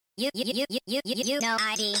ID in the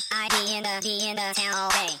town all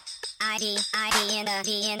day. ID in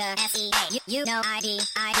the SEA.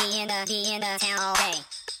 ID in the town all day.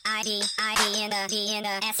 ID in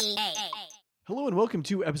the SEA. Hello and welcome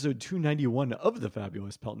to episode 291 of the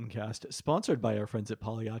fabulous Peltoncast, sponsored by our friends at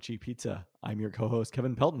Pagliacci Pizza. I'm your co-host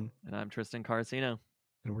Kevin Pelton. And I'm Tristan Carcino.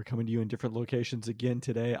 And we're coming to you in different locations again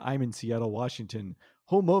today. I'm in Seattle, Washington,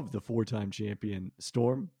 home of the four-time champion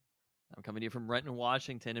Storm. I'm coming to you from Renton,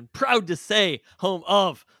 Washington, and proud to say home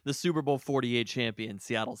of the Super Bowl 48 champion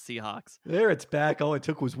Seattle Seahawks. There, it's back. All it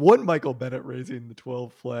took was one Michael Bennett raising the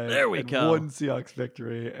 12 flag. There we go. One Seahawks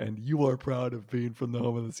victory, and you are proud of being from the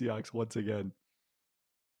home of the Seahawks once again.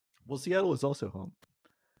 Well, Seattle is also home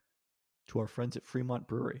to our friends at Fremont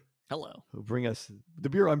Brewery. Hello. Who bring us the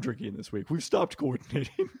beer I'm drinking this week. We've stopped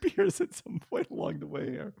coordinating beers at some point along the way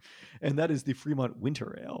here. And that is the Fremont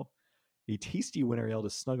Winter Ale. A tasty winter ale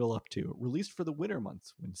to snuggle up to, released for the winter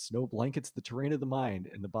months when snow blankets the terrain of the mind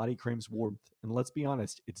and the body craves warmth. And let's be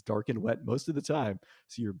honest, it's dark and wet most of the time,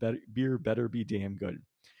 so your beer better be damn good.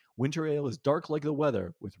 Winter ale is dark like the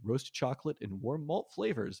weather, with roast chocolate and warm malt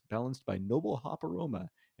flavors balanced by noble hop aroma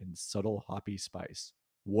and subtle hoppy spice.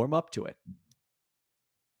 Warm up to it.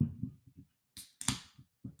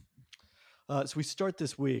 So we start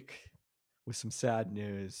this week with some sad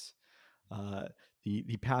news.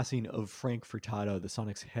 The passing of Frank Furtado, the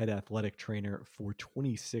Sonics head athletic trainer for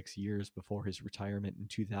 26 years before his retirement in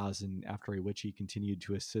 2000, after which he continued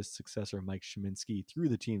to assist successor Mike Sheminsky through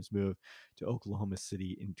the team's move to Oklahoma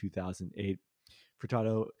City in 2008.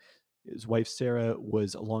 Furtado, his wife Sarah,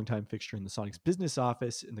 was a longtime fixture in the Sonics business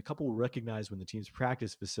office, and the couple were recognized when the team's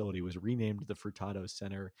practice facility was renamed the Furtado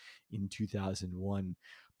Center in 2001.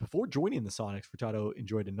 Before joining the Sonics, Furtado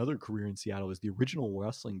enjoyed another career in Seattle as the original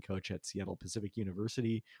wrestling coach at Seattle Pacific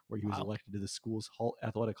University, where he was elected to the school's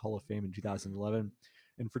Athletic Hall of Fame in 2011.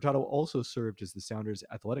 And Furtado also served as the Sounders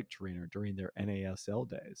athletic trainer during their NASL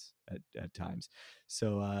days at times.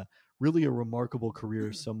 So really a remarkable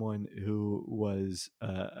career, someone who was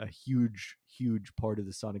a huge, huge part of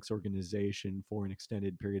the Sonics organization for an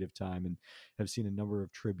extended period of time, and have seen a number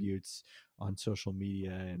of tributes on social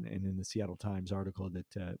media and in the Seattle Times article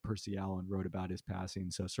that Percy Allen wrote about his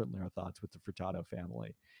passing. So certainly our thoughts with the Furtado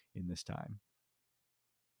family in this time.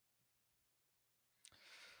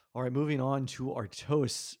 All right, moving on to our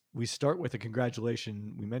toasts. We start with a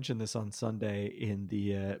congratulation. We mentioned this on Sunday in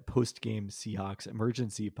the post-game Seahawks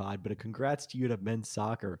emergency pod, but a congrats to UW men's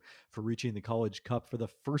soccer for reaching the College Cup for the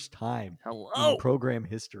first time in program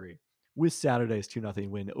history with Saturday's 2-0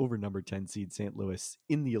 win over number 10 seed St. Louis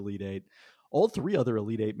in the Elite Eight. All three other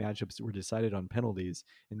Elite Eight matchups were decided on penalties,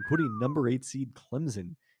 including number 8 seed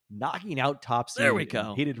Clemson knocking out top seed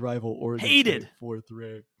hated rival Oregon State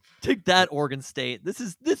 4-3. Take that, Oregon State. This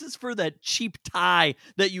is for that cheap tie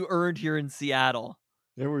that you earned here in Seattle.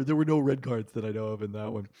 There were no red cards that I know of in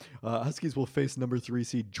that one. Huskies will face number 3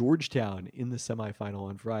 seed Georgetown in the semifinal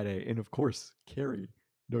on Friday, and of course, carry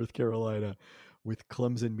North Carolina, with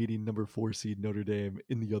Clemson meeting number 4 seed Notre Dame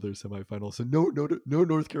in the other semifinal. So no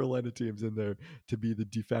North Carolina teams in there to be the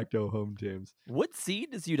de facto home teams. What seed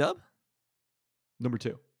is UW? Number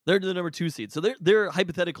 2. They're the number 2 seed. So they're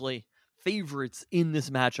hypothetically favorites in this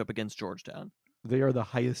matchup against Georgetown. They are the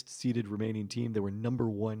highest seeded remaining team. They were number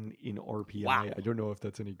 1 in RPI. Wow. I don't know if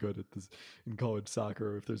that's any good at this in college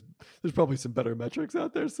soccer, or if there's probably some better metrics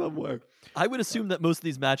out there somewhere. I would assume that most of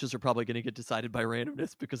these matches are probably going to get decided by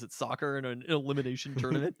randomness because it's soccer and an elimination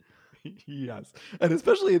tournament. Yes. And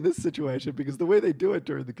especially in this situation, because the way they do it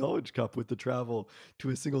during the College Cup with the travel to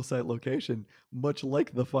a single site location, much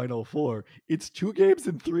like the Final Four, it's 2 games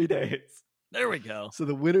in 3 days. There we go. So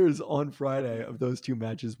the winners on Friday of those 2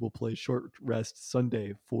 matches will play short rest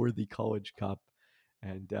Sunday for the College Cup.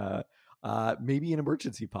 And maybe an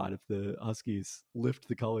emergency pod if the Huskies lift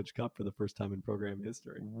the College Cup for the first time in program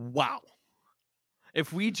history. Wow.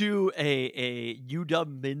 If we do a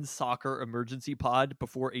UW men's soccer emergency pod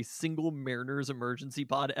before a single Mariners emergency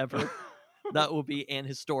pod ever, that will be an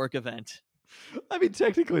historic event. I mean,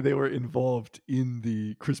 technically, they were involved in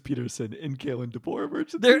the Chris Peterson and Kalen DeBoer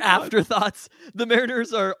emergency. They're afterthoughts. The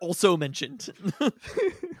Mariners are also mentioned.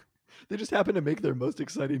 They just happen to make their most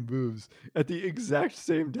exciting moves at the exact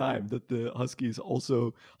same time that the Huskies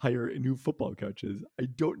also hire new football coaches. I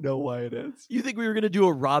don't know why it is. You think we were going to do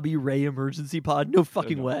a Robbie Ray emergency pod? No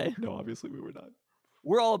fucking way. No, obviously we were not.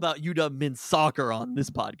 We're all about UW men's soccer on this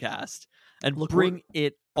podcast. And bring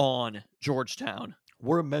it on, Georgetown.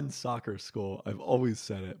 We're a men's soccer school. I've always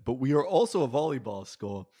said it. But we are also a volleyball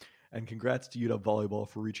school. And congrats to UW Volleyball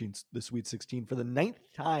for reaching the Sweet 16 for the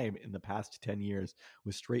 9th time in the past 10 years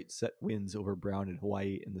with straight set wins over Brown and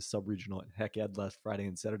Hawaii in the sub-regional at Heck Ed last Friday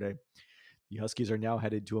and Saturday. The Huskies are now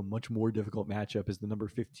headed to a much more difficult matchup as the number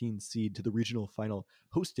 15 seed to the regional final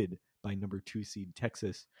hosted by number 2 seed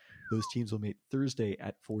Texas. Those teams will meet Thursday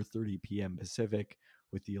at 4:30 p.m. Pacific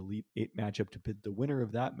with the Elite 8 matchup to pit the winner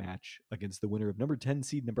of that match against the winner of number 10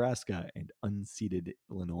 seed Nebraska and unseeded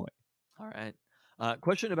Illinois. All right.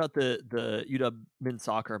 Question about the UW men's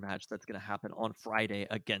soccer match that's going to happen on Friday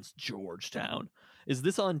against Georgetown. Is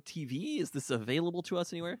this on TV? Is this available to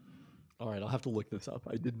us anywhere? All right, I'll have to look this up.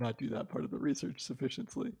 I did not do that part of the research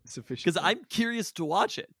sufficiently. Because I'm curious to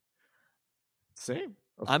watch it. Same.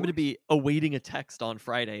 I'm going to be awaiting a text on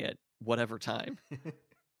Friday at whatever time.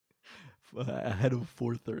 Ahead of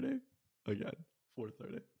 4:30. Again,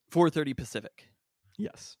 4:30. 4:30 Pacific.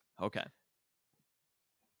 Yes. Okay.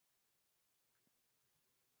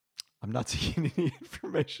 I'm not seeing any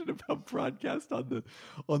information about broadcast on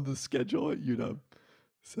the schedule at UW.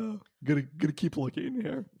 So gonna keep looking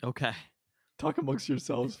here. Okay. Talk amongst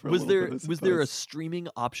yourselves for was a there little bit, was there a streaming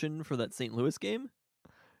option for that St. Louis game?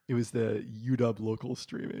 It was the UW local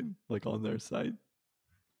streaming, like on their site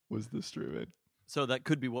was the streaming. So that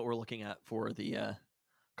could be what we're looking at for the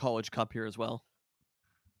College Cup here as well.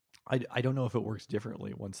 I don't know if it works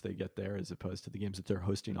differently once they get there as opposed to the games that they're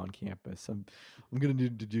hosting on campus. I'm going to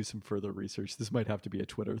need to do some further research. This might have to be a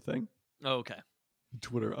Twitter thing. Oh, okay.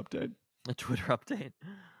 Twitter update. A Twitter update.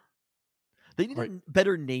 They need a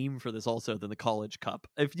better name for this also than the College Cup.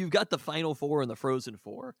 If you've got the Final Four and the Frozen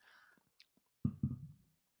Four.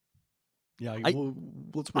 Yeah,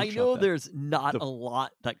 let's I know there's not a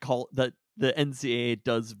lot that the NCAA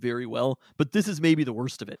does very well, but this is maybe the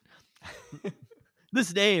worst of it.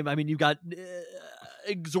 This name, I mean, you've got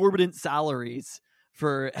exorbitant salaries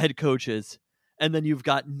for head coaches, and then you've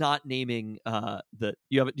got not naming do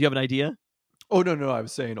you have an idea? Oh no, I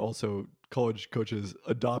was saying also college coaches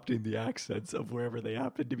adopting the accents of wherever they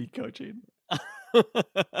happen to be coaching.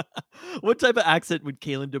 What type of accent would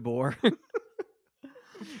Kalen DeBoer?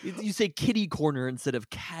 You say kitty corner instead of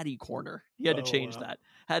catty corner. You had to change that.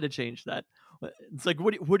 Had to change that. It's like,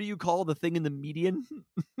 what do you call the thing in the median?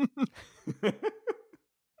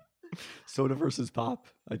 Soda versus pop.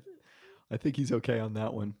 I think he's okay on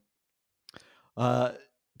that one.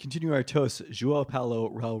 Continue our toast. Joao Paulo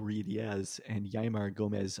Raul-Diaz and Yaimar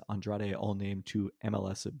Gomez Andrade all named to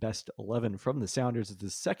MLS Best 11 from the Sounders. It's the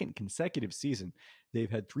second consecutive season they've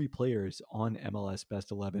had 3 players on MLS Best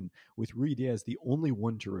 11, with Ruiz-Diaz the only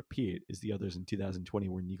one to repeat, as the others in 2020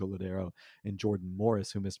 were Nico Lodeiro and Jordan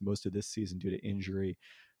Morris, who missed most of this season due to injury.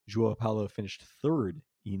 Joao Paulo finished 3rd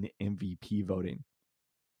in MVP voting.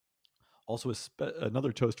 Also,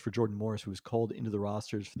 another toast for Jordan Morris, who was called into the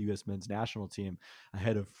rosters for the U.S. men's national team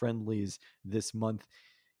ahead of friendlies this month.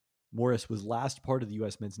 Morris was last part of the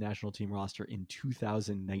U.S. men's national team roster in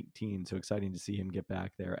 2019, so exciting to see him get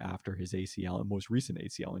back there after his ACL and most recent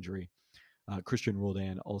ACL injury. Christian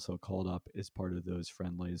Roldan also called up as part of those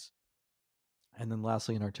friendlies. And then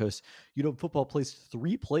lastly in our toast, UW football placed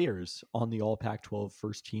 3 players on the all Pac-12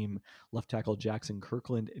 first team, left tackle Jackson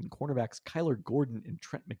Kirkland and cornerbacks Kyler Gordon and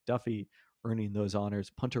Trent McDuffie earning those honors.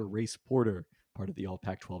 Punter Race Porter, part of the all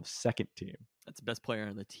Pac-12 second team. That's the best player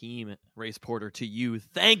on the team, Race Porter, to you.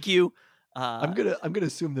 Thank you. I'm gonna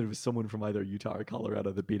assume that it was someone from either Utah or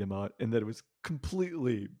Colorado that beat him out, and that it was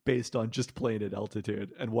completely based on just playing at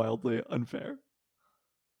altitude and wildly unfair.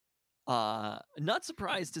 Not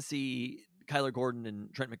surprised to see Kyler Gordon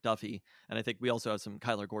and Trent McDuffie, and I think we also have some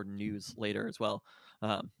Kyler Gordon news later as well.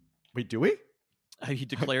 Wait, do we? He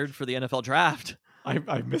declared for the NFL draft.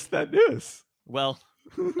 I missed that news. Well,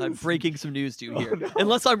 I'm breaking some news to you here. No.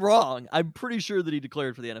 Unless I'm wrong. I'm pretty sure that he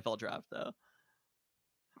declared for the NFL draft, though.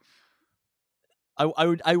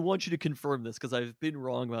 I want you to confirm this because I've been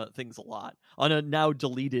wrong about things a lot on a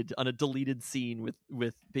deleted scene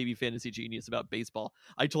with Baby Fantasy Genius about baseball.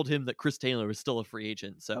 I told him that Chris Taylor was still a free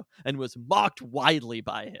agent, and was mocked widely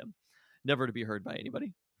by him, never to be heard by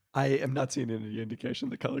anybody. I am not seeing any indication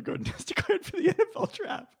that Kyler Gordon has declared for the NFL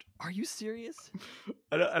draft. Are you serious?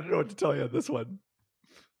 I don't know what to tell you on this one.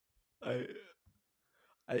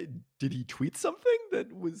 Did he tweet something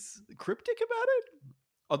that was cryptic about it?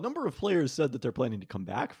 A number of players said that they're planning to come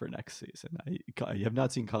back for next season. I have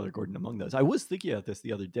not seen Kyler Gordon among those. I was thinking about this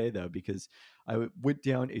the other day, though, because I went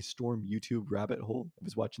down a Storm YouTube rabbit hole. I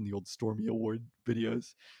was watching the old Stormy Award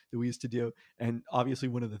videos that we used to do. And obviously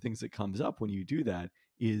one of the things that comes up when you do that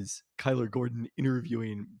is Kyler Gordon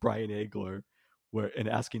interviewing Brian Agler and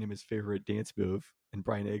asking him his favorite dance move. And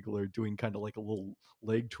Brian Agler doing kind of like a little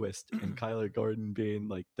leg twist and Kyler Gordon being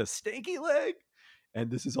like, the stanky leg. And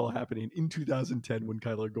this is all happening in 2010 when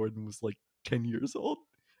Kyler Gordon was like 10 years old.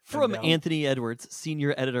 From now... Anthony Edwards,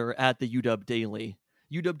 senior editor at the UW Daily.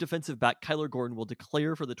 UW defensive back Kyler Gordon will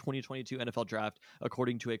declare for the 2022 NFL Draft,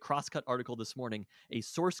 according to a Crosscut article this morning. A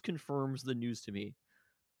source confirms the news to me.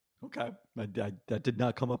 Okay. That did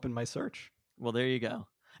not come up in my search. Well, there you go.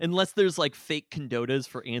 Unless there's like fake condotas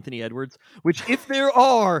for Anthony Edwards, which if there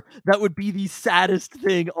are, that would be the saddest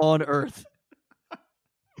thing on earth.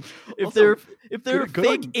 If Also, they're good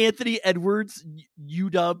fake on... Anthony Edwards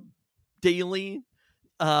UW Daily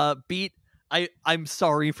beat, I'm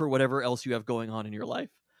sorry for whatever else you have going on in your life.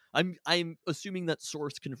 I'm assuming that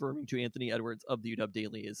source confirming to Anthony Edwards of the UW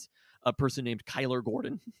Daily is a person named Kyler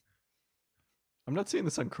Gordon. I'm not seeing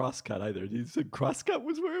this on Crosscut either. He said Crosscut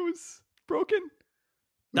was where it was broken.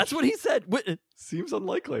 That's what he said. Seems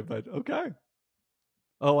unlikely, but okay.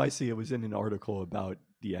 Oh, I see. It was in an article about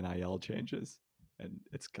the NIL changes, and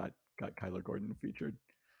it's got Kyler Gordon featured.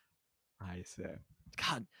 I see.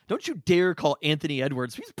 God, don't you dare call Anthony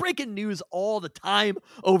Edwards. He's breaking news all the time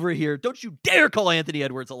over here. Don't you dare call Anthony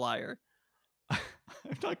Edwards a liar. I'm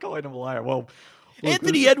not calling him a liar. Well, look,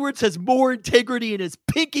 Anthony Edwards has more integrity in his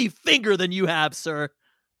pinky finger than you have, sir.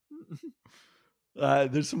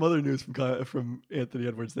 There's some other news from Anthony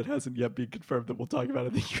Edwards that hasn't yet been confirmed that we'll talk about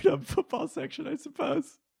in the UW football section, I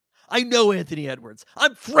suppose. I know Anthony Edwards.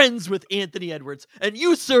 I'm friends with Anthony Edwards, and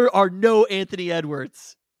you, sir, are no Anthony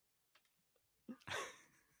Edwards.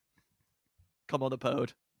 Come on the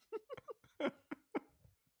pod.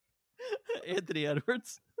 Anthony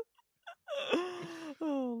Edwards.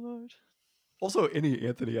 Oh, Lord. Also, any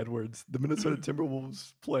Anthony Edwards, the Minnesota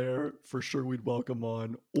Timberwolves player, for sure we'd welcome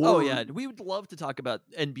on. Oh, yeah. We would love to talk about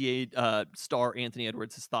NBA star Anthony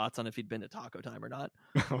Edwards' thoughts on if he'd been to Taco Time or not.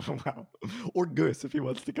 Wow. Or Goose, if he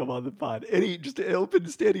wants to come on the pod. Just an open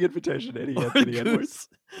standing invitation, any Anthony Edwards.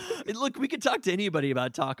 Look, we could talk to anybody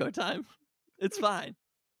about Taco Time. It's fine.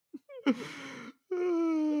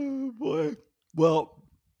 Oh, boy. Well,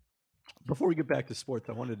 before we get back to sports,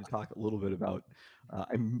 I wanted to talk a little bit about,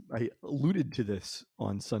 I alluded to this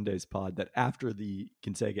on Sunday's pod, that after the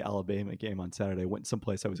Gonzaga-Alabama game on Saturday, I went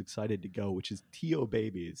someplace I was excited to go, which is T.O.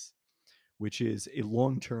 Babies, which is a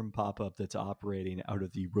long-term pop-up that's operating out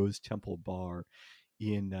of the Rose Temple Bar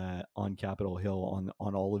on Capitol Hill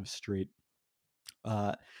on Olive Street.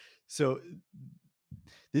 So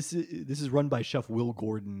this is run by Chef Will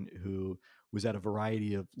Gordon, who was at a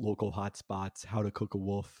variety of local hotspots, How to Cook a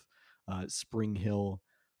Wolf, Spring Hill,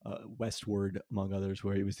 Westward, among others,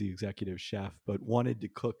 where he was the executive chef, but wanted to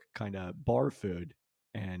cook kind of bar food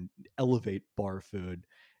and elevate bar food,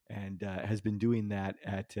 and has been doing that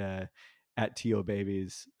at T.O.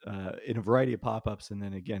 Babies in a variety of pop-ups, and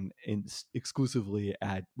then again exclusively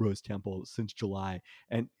at Rose Temple since July,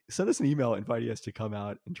 and sent us an email inviting us to come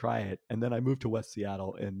out and try it. And then I moved to West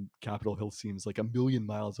Seattle, and Capitol Hill seems like a million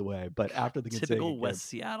miles away. But after the typical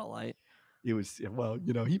West Seattleite. It was, well,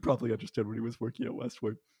 he probably understood when he was working at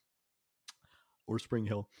Westward or Spring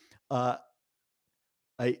Hill. So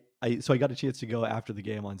I got a chance to go after the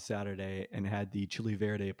game on Saturday and had the chili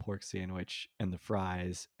verde pork sandwich and the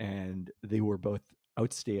fries, and they were both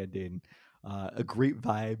outstanding. A great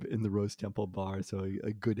vibe in the Rose Temple Bar, so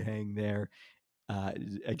a good hang there. I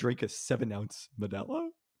drank a 7-ounce Modelo.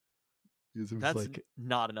 That's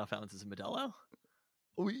not enough ounces of Modelo.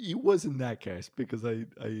 It was in that case because I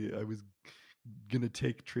was gonna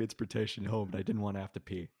take transportation home, and I didn't want to have to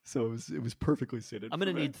pee, so it was perfectly suited. I'm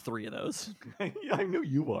gonna need 3 of those. Yeah, I know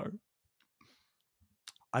you are.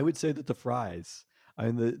 I would say that the fries,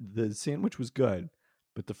 the sandwich was good,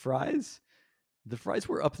 but the fries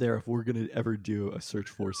were up there if we're gonna ever do a search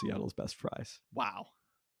for Seattle's best fries. Wow,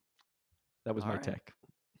 that was my take.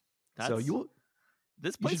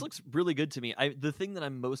 This place looks really good to me. The thing that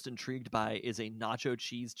I'm most intrigued by is a nacho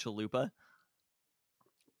cheese chalupa.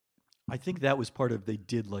 I think that was part of, they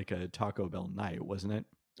did like a Taco Bell night, wasn't it?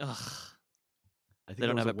 Ugh. I think they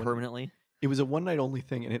don't have it permanently. It was a one night only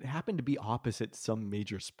thing, and it happened to be opposite some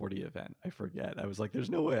major sporty event. I forget. I was like, there's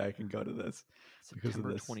no way I can go to this because of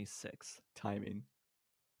this 26th timing.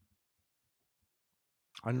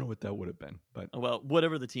 I don't know what that would have been, but well,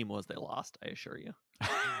 whatever the team was, they lost, I assure you.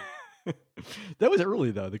 That was early,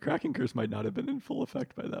 though. The Kraken curse might not have been in full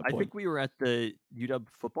effect by that point. I think we were at the UW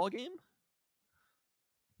football game.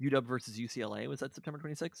 UW versus UCLA. Was that September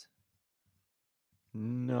 26th?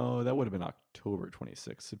 No, that would have been October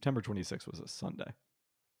 26th. September 26th was a Sunday.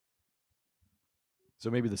 So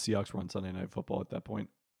maybe the Seahawks were on Sunday Night Football at that point.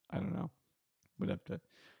 I don't know. Would have to,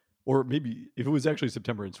 or maybe if it was actually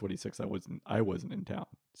September 26th, I wasn't in town.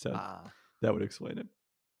 So that would explain it.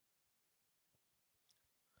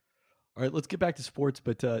 All right, let's get back to sports,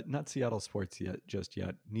 but not Seattle sports just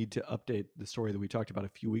yet. Need to update the story that we talked about a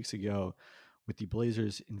few weeks ago with the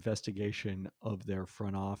Blazers' investigation of their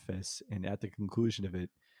front office. And at the conclusion of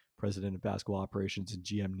it, President of Basketball Operations and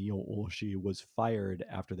GM Neil Olshey was fired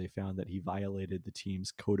after they found that he violated the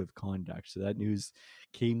team's code of conduct. So that news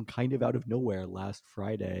came kind of out of nowhere last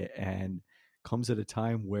Friday and comes at a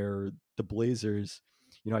time where the Blazers,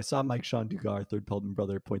 I saw Mike Sean Dugar, third Pelton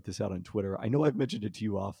brother, point this out on Twitter. I know I've mentioned it to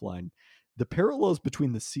you offline. The parallels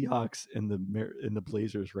between the Seahawks and the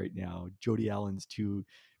Blazers right now, Jody Allen's two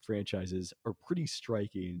franchises, are pretty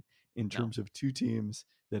striking in terms of two teams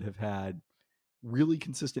that have had really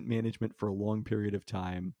consistent management for a long period of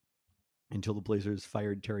time until the Blazers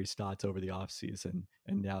fired Terry Stotts over the offseason,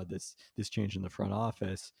 and now this change in the front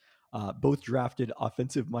office. Both drafted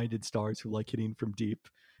offensive-minded stars who like hitting from deep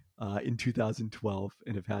in 2012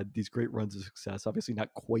 and have had these great runs of success. Obviously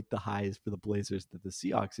not quite the highs for the Blazers that the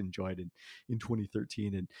Seahawks enjoyed in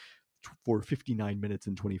 2013 and for 59 minutes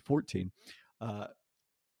in 2014.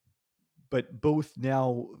 But both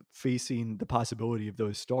now facing the possibility of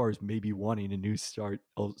those stars maybe wanting a new start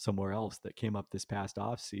somewhere else that came up this past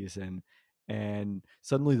offseason. And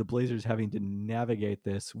suddenly the Blazers having to navigate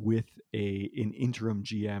this with an interim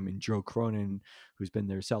GM in Joe Cronin, who's been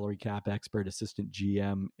their salary cap expert assistant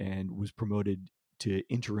GM and was promoted to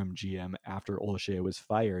interim GM after Olshey was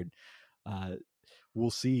fired.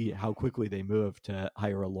 We'll see how quickly they move to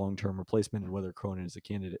hire a long-term replacement and whether Cronin is a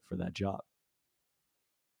candidate for that job.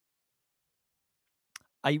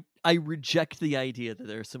 I reject the idea that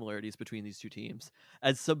there are similarities between these two teams.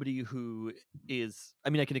 As somebody who is,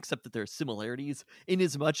 I can accept that there are similarities in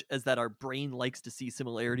as much as that our brain likes to see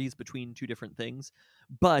similarities between two different things.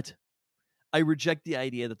 But I reject the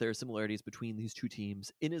idea that there are similarities between these two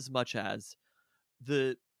teams in as much as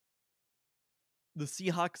the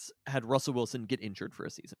Seahawks had Russell Wilson get injured for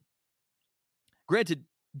a season. Granted,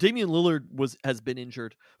 Damian Lillard has been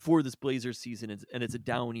injured for this Blazers season, and it's a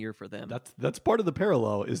down year for them. That's part of the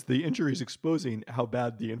parallel, is the injuries exposing how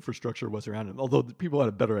bad the infrastructure was around him. Although people had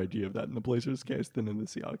a better idea of that in the Blazers case than in the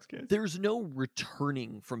Seahawks case. There's no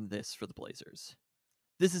returning from this for the Blazers.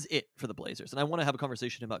 This is it for the Blazers, and I want to have a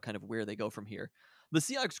conversation about kind of where they go from here. The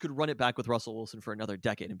Seahawks could run it back with Russell Wilson for another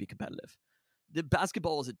decade and be competitive. The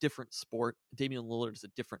basketball is a different sport. Damian Lillard is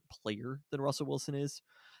a different player than Russell Wilson is.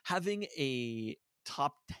 Having a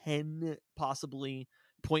top 10 possibly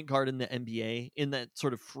point guard in the NBA in that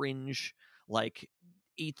sort of fringe, like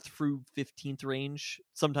 8th through 15th range,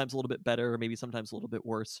 sometimes a little bit better, maybe sometimes a little bit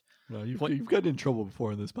worse. No, you've gotten in trouble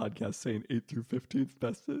before in this podcast saying 8th through 15th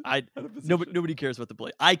best. Nobody cares about the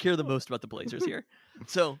Blazers. I care the most about the Blazers here.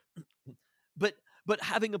 So, but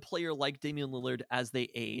having a player like Damian Lillard as they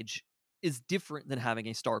age is different than having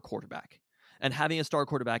a star quarterback, and having a star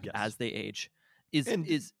quarterback as they age is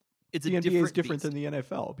it's the a NBA is different beast. than the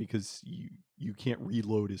NFL because you can't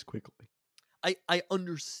reload as quickly. I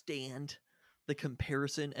understand the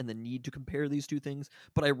comparison and the need to compare these two things,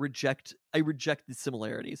 but I reject the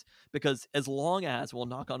similarities, because as long as, we'll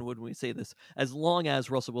knock on wood when we say this, as long as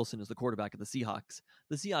Russell Wilson is the quarterback of the Seahawks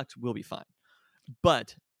will be fine.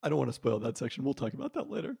 But I don't want to spoil that section. We'll talk about that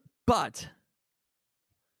later. But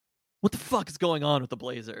what the fuck is going on with the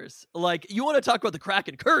Blazers? Like, you want to talk about the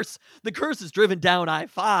Kraken curse? The curse is driven down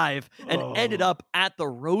I-5 and ended up at the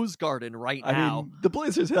Rose Garden now. I mean, the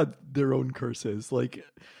Blazers had their own curses. Like,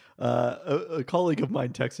 a colleague of mine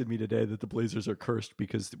texted me today that the Blazers are cursed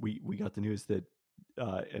because we got the news that,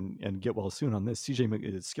 and get well soon on this,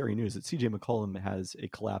 it's scary news that CJ McCollum has a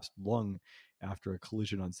collapsed lung after a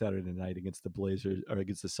collision on Saturday night against the Blazers, or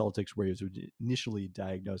against the Celtics, where he was initially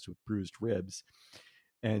diagnosed with bruised ribs.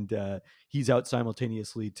 And he's out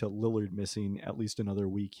simultaneously to Lillard missing at least another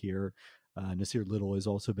week here. Nasir Little has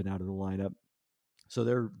also been out of the lineup. So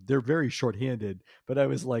they're very shorthanded. But I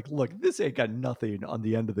was like, look, this ain't got nothing on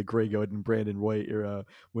the end of the Greg Oden, Brandon Roy era,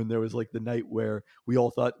 when there was like the night where we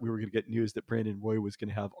all thought we were going to get news that Brandon Roy was going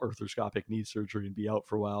to have arthroscopic knee surgery and be out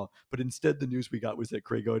for a while. But instead, the news we got was that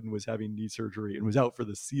Greg Oden was having knee surgery and was out for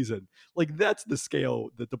the season. Like, that's the scale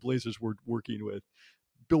that the Blazers were working with.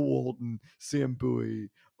 Bill Walton, Sam Bowie,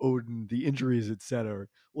 Oden, the injuries, etc.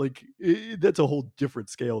 Like, that's a whole different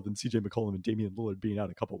scale than CJ McCollum and Damian Lillard being out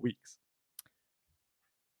a couple weeks.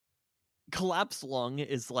 Collapsed lung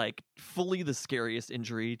is like fully the scariest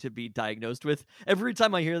injury to be diagnosed with. Every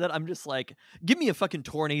time I hear that, I'm just like, give me a fucking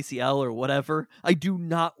torn ACL or whatever. I do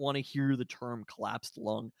not want to hear the term collapsed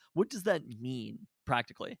lung. What does that mean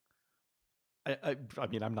practically? I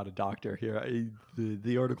mean, I'm not a doctor here.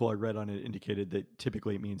 The article I read on it indicated that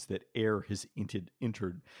typically it means that air has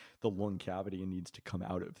entered the lung cavity and needs to come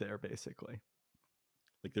out of there, basically.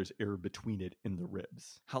 like there's air between it and the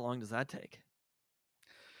ribs. How long does that take?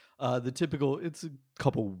 The typical, it's a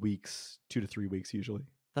couple weeks, 2 to 3 weeks usually.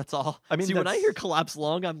 That's all. I mean, see, when I hear that's- collapse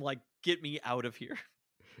lung, I'm like, get me out of here.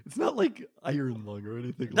 It's not like iron lung or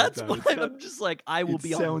anything That's like that. what It's I'm just like, I will it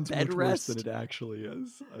be on sounds bed much rest. worse than it actually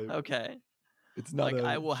is. Okay. It's not Like,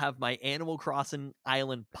 I will have my Animal Crossing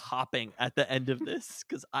island popping at the end of this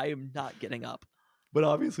because I am not getting up. But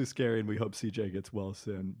obviously scary, and we hope CJ gets well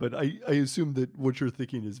soon. But I assume that what you're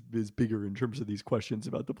thinking is bigger in terms of these questions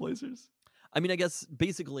about the Blazers. I mean, I guess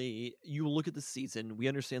basically you look at the season, we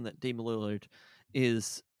understand that Dame Lillard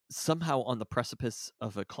is somehow on the precipice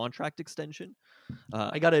of a contract extension.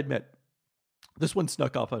 I got to admit, this one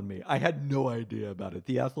snuck up on me. I had no idea about it.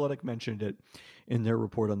 The Athletic mentioned it in their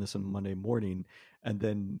report on this on Monday morning. And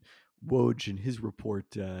then Woj in his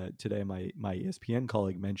report today, my ESPN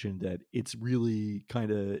colleague mentioned that it's really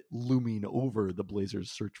kind of looming over the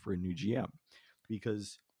Blazers' search for a new GM,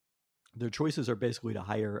 because their choices are basically to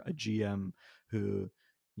hire a GM who,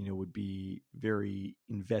 would be very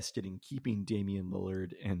invested in keeping Damian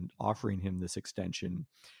Lillard and offering him this extension.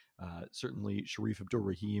 Certainly, Sharif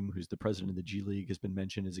Abdul-Rahim, who's the president of the G League, has been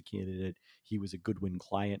mentioned as a candidate. He was a Goodwin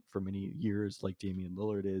client for many years, like Damian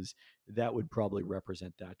Lillard is. That would probably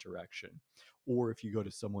represent that direction. Or if you go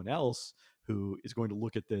to someone else who is going to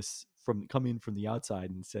look at this come in from the outside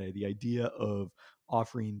and say the idea of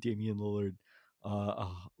offering Damian Lillard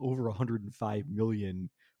over $105 million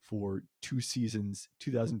for 2 seasons,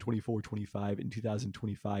 2024-25 and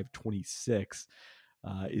 2025-26.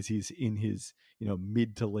 Is he's in his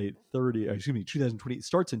mid to late 2020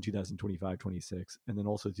 starts in 2025-26 and then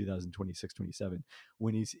also 2026-27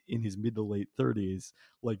 when he's in his mid to late 30s.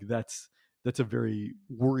 Like that's a very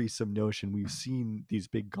worrisome notion. We've seen these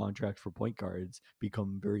big contracts for point guards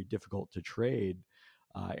become very difficult to trade,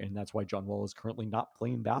 and that's why John Wall is currently not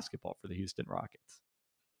playing basketball for the Houston Rockets.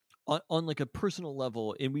 On like a personal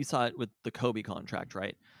level, and we saw it with the Kobe contract,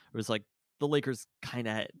 right? It was like the Lakers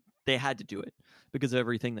they had to do it because of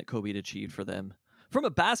everything that Kobe had achieved for them. From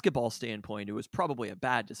a basketball standpoint, it was probably a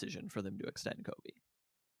bad decision for them to extend Kobe.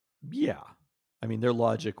 Yeah. I mean, their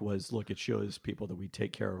logic was, look, it shows people that we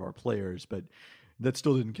take care of our players, but that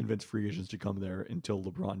still didn't convince free agents to come there until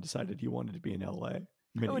LeBron decided he wanted to be in LA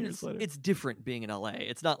many years later. It's different being in LA.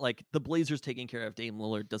 It's not like the Blazers taking care of Dame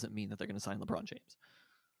Lillard doesn't mean that they're going to sign LeBron James.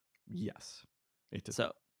 Yes. It does.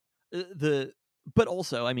 So but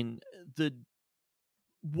also, I mean,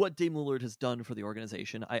 what Dame Lillard has done for the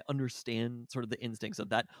organization, I understand sort of the instincts of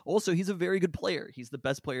that. Also, he's a very good player. He's the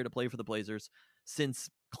best player to play for the Blazers since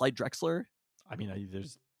Clyde Drexler. I mean,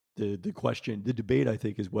 there's the debate, I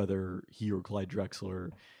think, is whether he or Clyde Drexler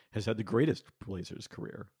has had the greatest Blazers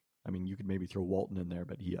career. I mean, you could maybe throw Walton in there,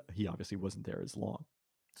 but he obviously wasn't there as long.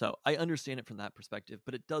 So I understand it from that perspective,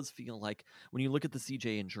 but it does feel like when you look at the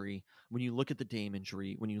CJ injury, when you look at the Dame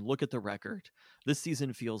injury, when you look at the record, this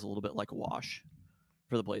season feels a little bit like a wash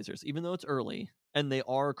for the Blazers, even though it's early and they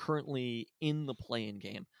are currently in the play-in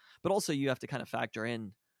game. But also you have to kind of factor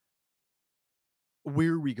in,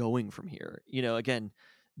 where are we going from here? Again,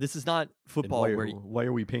 this is not football. Why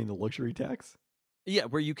are we paying the luxury tax? Yeah,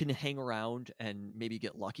 where you can hang around and maybe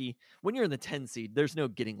get lucky. When you're in the 10 seed, there's no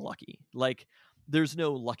getting lucky. Like, there's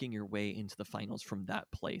no lucking your way into the finals from that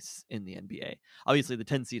place in the NBA. Obviously, the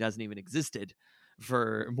 10 seed hasn't even existed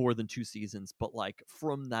for more than 2 seasons, but like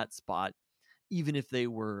from that spot, even if they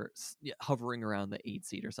were hovering around the 8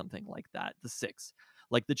 seed or something like that, the 6,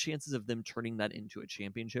 like the chances of them turning that into a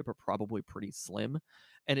championship are probably pretty slim.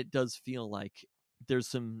 And it does feel like there's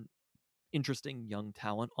some interesting young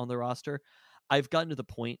talent on the roster. I've gotten to the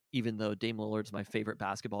point, even though Dame Lillard's my favorite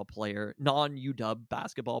basketball player, non-UW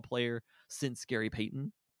basketball player since Gary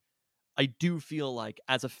Payton, I do feel like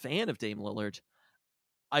as a fan of Dame Lillard,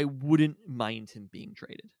 I wouldn't mind him being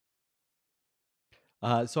traded.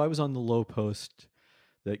 So I was on the Low Post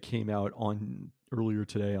that came out on earlier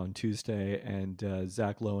today on Tuesday, and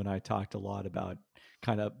Zach Lowe and I talked a lot about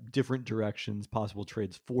kind of different directions, possible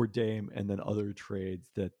trades for Dame, and then other trades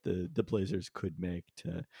that the Blazers could make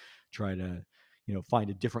to try to find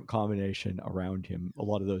a different combination around him. A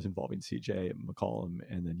lot of those involving CJ McCollum,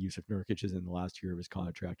 and then Yusuf Nurkic is in the last year of his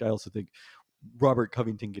contract. I also think Robert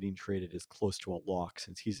Covington getting traded is close to a lock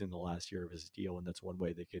since he's in the last year of his deal, and that's one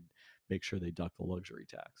way they could make sure they duck the luxury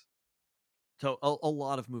tax. So a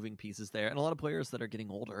lot of moving pieces there, and a lot of players that are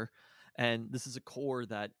getting older. And this is a core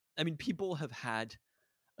that, I mean, people have had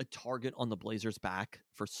a target on the Blazers' back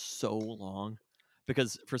for so long,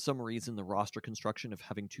 because for some reason the roster construction of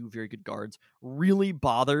having 2 very good guards really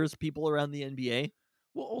bothers people around the NBA.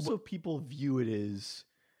 Well, also people view it as,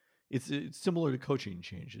 it's similar to coaching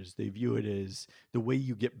changes. They view it as the way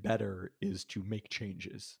you get better is to make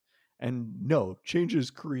changes. And no, changes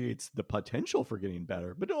creates the potential for getting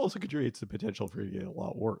better, but it also creates the potential for getting a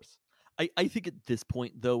lot worse. I think at this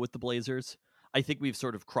point, though, with the Blazers, I think we've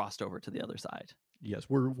sort of crossed over to the other side. Yes,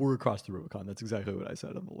 we're across the Rubicon. That's exactly what I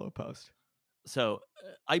said on the low post. So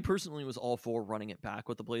I personally was all for running it back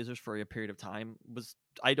with the Blazers for a period of time.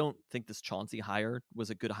 I don't think this Chauncey hire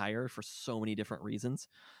was a good hire for so many different reasons.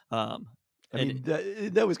 I mean,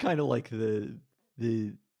 that was kind of like the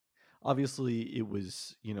obviously it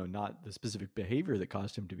was, not the specific behavior that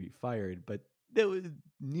caused him to be fired, but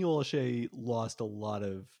Neil O'Shea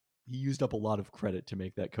he used up a lot of credit to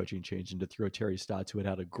make that coaching change and to throw Terry Stotts, who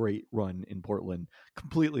had a great run in Portland,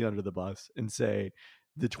 completely under the bus and say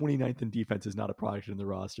the 29th in defense is not a product in the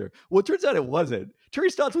roster. Well, it turns out it wasn't. Terry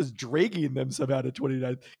Stotts was dragging them somehow to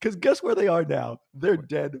 29th, because guess where they are now? They're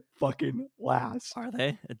dead fucking last. Are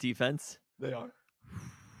they a defense? They are.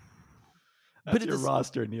 That's your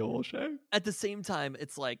roster, Neil O'Shea. At the same time,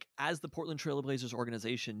 it's like, as the Portland Trail Blazers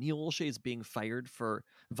organization, Neil O'Shea is being fired for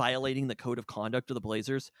violating the code of conduct of the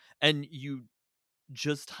Blazers, and you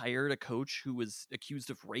just hired a coach who was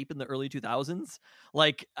accused of rape in the early 2000s.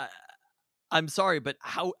 Like, I'm sorry, but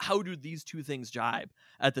how do these two things jibe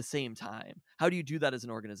at the same time? How do you do that as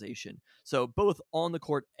an organization? So both on the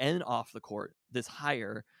court and off the court, this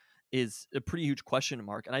hire is a pretty huge question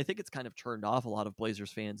mark. And I think it's kind of turned off a lot of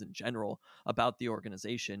Blazers fans in general about the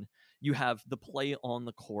organization. You have the play on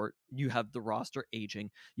the court, you have the roster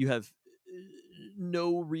aging, you have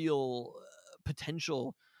no real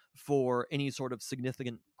potential for any sort of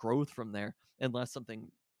significant growth from there unless something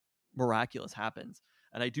miraculous happens.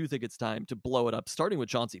 And I do think it's time to blow it up, starting with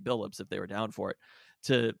Chauncey Billups, if they were down for it,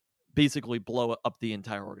 to basically blow up the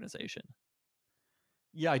entire organization.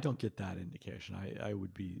 Yeah, I don't get that indication. I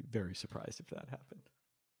would be very surprised if that happened.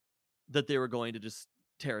 That they were going to just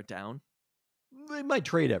tear it down? They might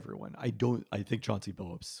trade everyone. I think Chauncey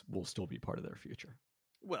Billups will still be part of their future.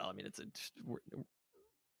 Well, I mean,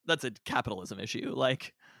 that's a capitalism issue.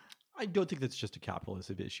 Like, I don't think that's just a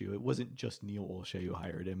capitalism issue. It wasn't just Neil O'Shea who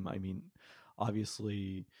hired him. I mean,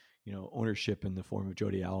 obviously, ownership in the form of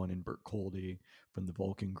Jody Allen and Burt Coldy from the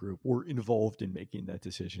Vulcan Group were involved in making that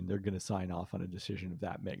decision. They're going to sign off on a decision of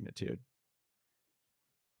that magnitude.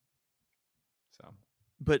 So,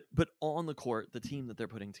 but on the court, the team that they're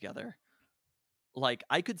putting together, like,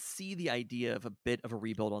 I could see the idea of a bit of a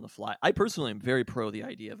rebuild on the fly. I personally am very pro the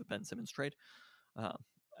idea of a Ben Simmons trade,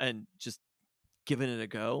 and just giving it a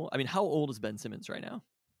go. I mean, how old is Ben Simmons right now?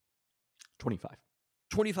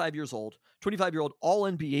 25 years old, 25-year-old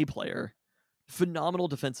all-NBA player, phenomenal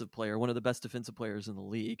defensive player, one of the best defensive players in the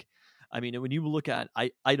league. I mean, when you look at,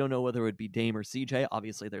 I don't know whether it would be Dame or CJ.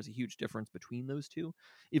 Obviously, there's a huge difference between those two.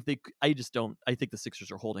 I think the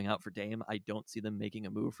Sixers are holding out for Dame. I don't see them making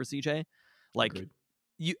a move for CJ. Like,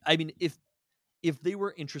 agreed. I mean, if they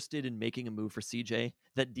were interested in making a move for CJ,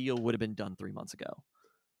 that deal would have been done 3 months ago.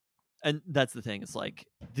 And that's the thing. It's like,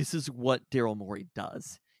 this is what Daryl Morey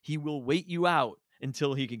does. He will wait you out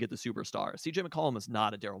until he can get the superstar. CJ McCollum is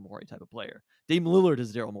not a Daryl Morey type of player. Dame Lillard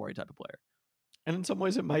is a Daryl Morey type of player. And in some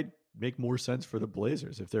ways, it might make more sense for the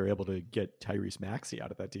Blazers if they're able to get Tyrese Maxey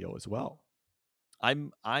out of that deal as well.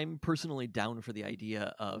 I'm personally down for the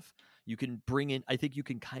idea of, you can bring in, I think you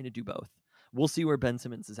can kind of do both. We'll see where Ben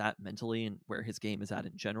Simmons is at mentally and where his game is at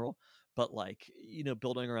in general. But, like,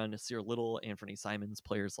 building around Nasir Little, Anthony Simons,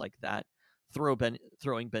 players like that,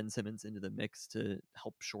 throwing Ben Simmons into the mix to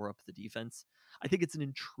help shore up the defense. I think it's an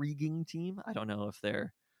intriguing team. I don't know if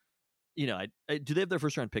they're, do they have their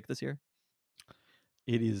first round pick this year?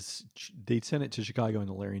 It is. They sent it to Chicago in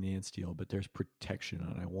the Larry Nance deal, but there's protection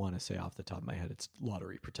on it. I want to say off the top of my head, it's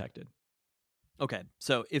lottery protected. Okay,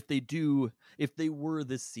 so if they were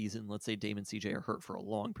this season, let's say Dame and CJ are hurt for a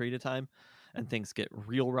long period of time and things get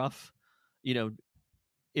real rough,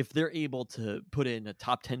 if they're able to put in a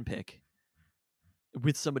top 10 pick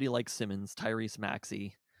with somebody like Simmons, Tyrese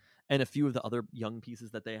Maxey, and a few of the other young pieces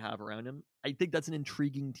that they have around him, I think that's an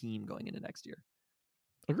intriguing team going into next year.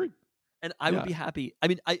 Agreed. And I would be happy. I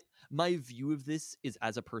mean, my view of this is,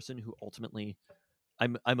 as a person who ultimately,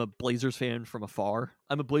 I'm a Blazers fan from afar.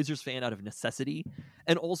 I'm a Blazers fan out of necessity.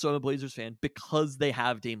 And also I'm a Blazers fan because they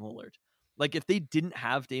have Dame Lillard. Like, if they didn't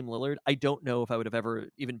have Dame Lillard, I don't know if I would have ever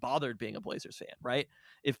even bothered being a Blazers fan, right?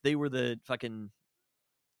 If they were the fucking,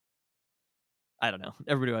 I don't know,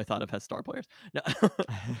 everybody who I thought of has star players. No.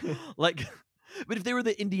 like But if they were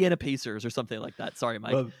the Indiana Pacers or something like that, sorry,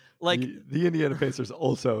 Mike. Well, like the Indiana Pacers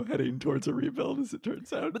also heading towards a rebuild, as it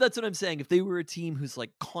turns out. But that's what I'm saying. If they were a team who's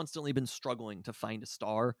like constantly been struggling to find a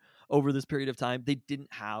star over this period of time, they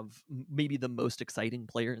didn't have maybe the most exciting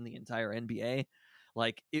player in the entire NBA.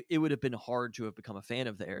 Like it would have been hard to have become a fan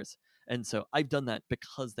of theirs. And so I've done that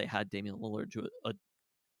because they had Damian Lillard to a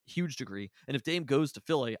huge degree. And if Dame goes to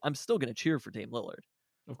Philly, I'm still going to cheer for Dame Lillard.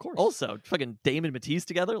 Of course. Also, fucking Dame and Matisse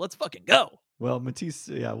together, let's fucking go. Well, Matisse,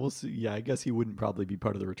 yeah, we'll see. Yeah, I guess he wouldn't probably be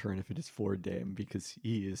part of the return if it is for Dame, because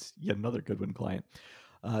he is yet another Goodwin client.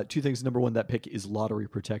 Two things. Number one, that pick is lottery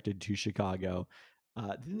protected to Chicago.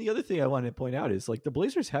 Then the other thing I want to point out is like the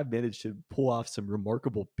Blazers have managed to pull off some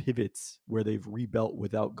remarkable pivots where they've rebuilt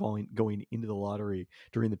without going into the lottery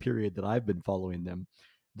during the period that I've been following them.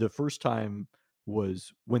 The first time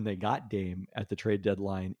was when they got Dame at the trade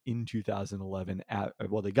deadline in 2011.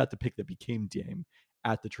 They got the pick that became Dame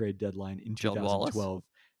at the trade deadline in 2012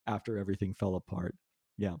 after everything fell apart.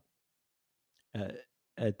 Yeah.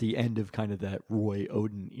 At the end of kind of that Roy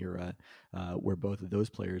Oden era, where both of those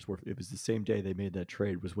players were, it was the same day they made that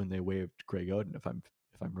trade was when they waived Greg Oden, if I'm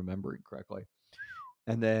remembering correctly.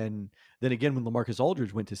 And then again, when LaMarcus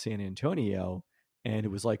Aldridge went to San Antonio, and it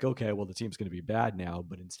was like, okay, well, the team's going to be bad now,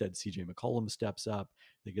 but instead CJ McCollum steps up,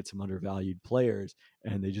 they get some undervalued players,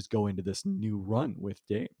 and they just go into this new run with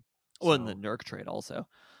Dame. Well, and the Nurk trade also.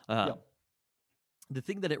 Yeah. The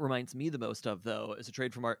thing that it reminds me the most of, though, is a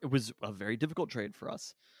trade from it was a very difficult trade for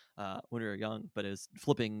us when we were young, but is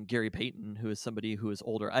flipping Gary Payton, who is somebody who is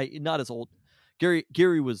older. Not as old.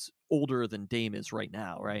 Gary was older than Dame is right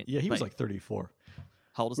now, right? Yeah, he was like 34.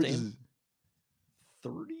 How old is Dame?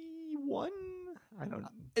 31? I don't know.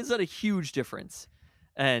 Is that a huge difference?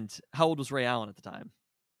 And how old was Ray Allen at the time?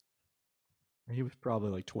 He was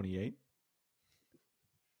probably like 28.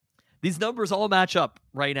 These numbers all match up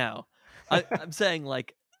right now. I'm saying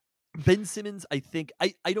like Ben Simmons, I think,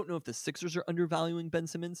 I don't know if the Sixers are undervaluing Ben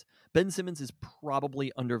Simmons. Ben Simmons is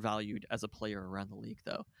probably undervalued as a player around the league,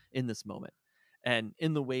 though, in this moment. And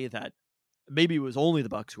in the way that maybe it was only the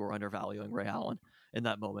Bucks who were undervaluing Ray Allen in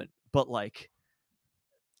that moment. But like,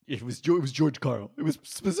 it was George Karl. It was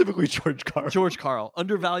specifically George Karl. George Karl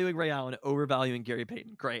undervaluing Ray Allen, overvaluing Gary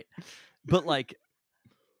Payton. Great. But like,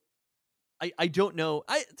 I don't know.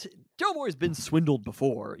 Daryl Morey's been swindled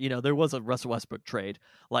before. You know, there was a Russell Westbrook trade.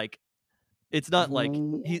 Like, it's not like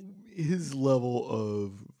his level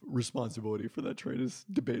of responsibility for that trade is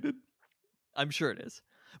debated. I'm sure it is.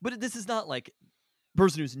 But this is not like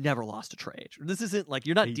person who's never lost a trade. This isn't like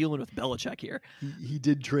you're not dealing with Belichick here. He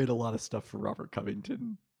did trade a lot of stuff for Robert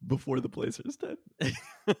Covington before the Blazers did.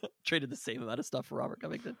 Traded the same amount of stuff for Robert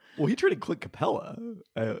Covington. Well, he traded Clint Capella,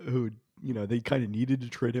 who, you know, they kind of needed to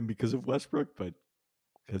trade him because of Westbrook, but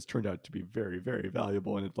has turned out to be very, very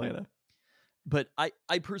valuable in Atlanta. But I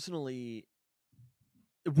personally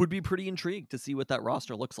would be pretty intrigued to see what that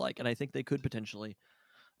roster looks like. And I think they could potentially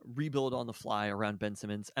rebuild on the fly around Ben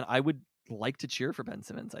Simmons. And I would like to cheer for Ben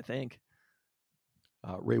Simmons, I think.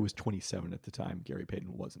 Ray was 27 at the time. Gary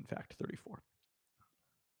Payton was, in fact, 34.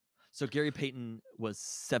 So Gary Payton was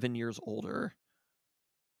 7 years older.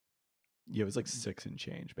 Yeah, it was like 6 and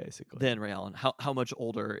change, basically. Than Ray Allen. How much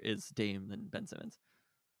older is Dame than Ben Simmons?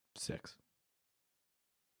 6.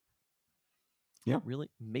 Yeah. Really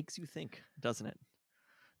makes you think, doesn't it?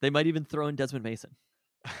 They might even throw in Desmond Mason.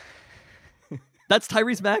 That's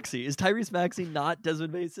Tyrese Maxey. Is Tyrese Maxey not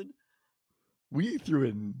Desmond Mason? We threw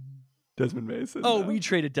in Desmond Mason. Oh, we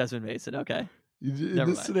traded Desmond Mason. Okay. In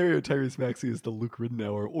this scenario, Tyrese Maxey is the Luke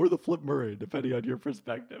Ridnour or the Flip Murray, depending on your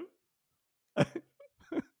perspective. I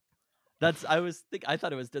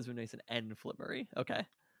thought it was Desmond Mason and Flip Murray. Okay.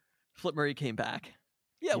 Flip Murray came back.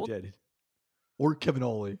 Yeah, he did. Or Kevin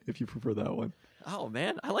Ollie, if you prefer that one. Oh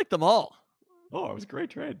man, I like them all. Oh, it was a great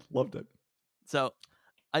trade. Loved it. So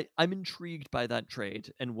I'm intrigued by that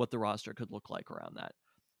trade and what the roster could look like around that.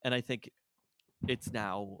 And I think it's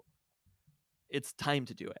time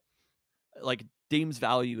to do it. Like, Dame's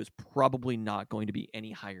value is probably not going to be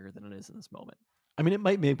any higher than it is in this moment. I mean, it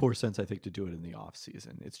might make more sense, I think, to do it in the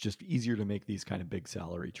offseason. It's just easier to make these kind of big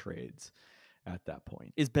salary trades at that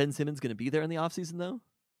point. Is Ben Simmons going to be there in the offseason, though?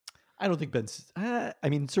 I don't think I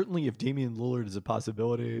mean, certainly if Damian Lillard is a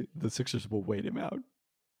possibility, the Sixers will wait him out.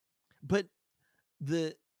 But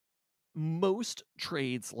the most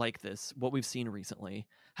trades like this, what we've seen recently,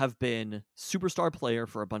 have been superstar player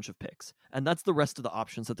for a bunch of picks. And that's the rest of the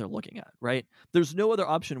options that they're looking at, right? There's no other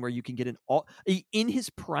option where you can get in his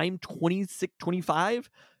prime 26, 25?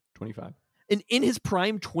 25. In his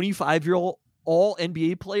prime 25-year-old all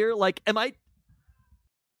NBA player? Like, am I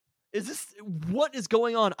What is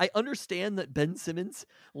going on? I understand that Ben Simmons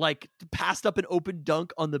passed up an open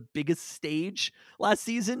dunk on the biggest stage last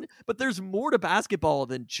season, but there's more to basketball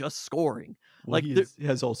than just scoring. Well, he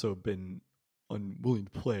has also been unwilling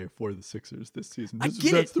to play for the Sixers this season.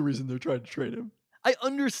 That's the reason they're trying to trade him. I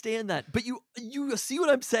understand that, but you see what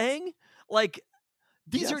I'm saying?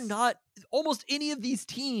 These are not almost any of these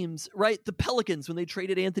teams, right? The Pelicans, when they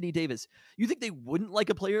traded Anthony Davis, you think they wouldn't like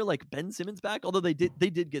a player like Ben Simmons back? Although they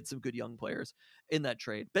did get some good young players in that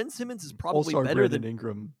trade. Ben Simmons is probably All-star better Brandon than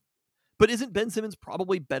Ingram. But isn't Ben Simmons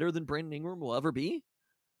probably better than Brandon Ingram will ever be?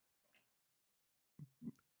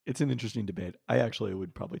 It's an interesting debate. I actually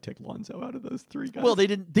would probably take Lonzo out of those three guys. Well, they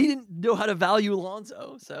didn't know how to value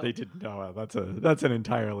Lonzo, so they didn't know. That's an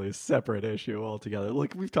entirely separate issue altogether.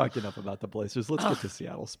 Look, we've talked enough about the Blazers. Let's get to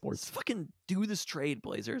Seattle sports. Let's fucking do this trade,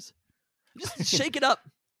 Blazers. Just shake it up.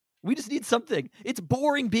 We just need something. It's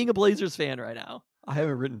boring being a Blazers fan right now. I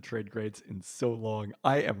haven't written trade grades in so long.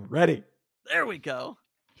 I am ready. There we go.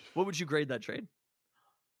 What would you grade that trade?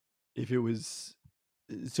 If it was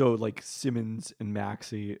like Simmons and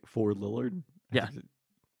Maxey for Lillard. Yeah.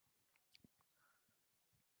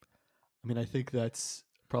 I think that's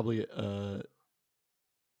probably a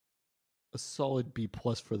solid B+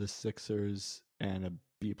 for the Sixers and a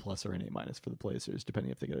B+ or an A- for the Blazers,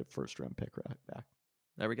 depending if they get a first round pick back.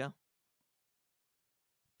 There we go.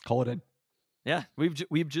 Call it in. Yeah,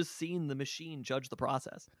 we've just seen the machine judge the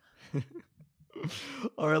process.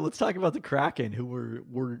 All right, let's talk about the Kraken, who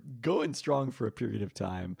were going strong for a period of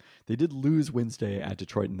time. They did lose Wednesday at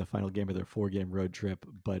Detroit in the final game of their 4-game road trip,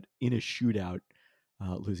 but in a shootout,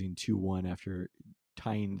 losing 2-1 after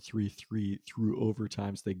tying 3-3 through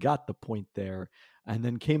overtime. So they got the point there and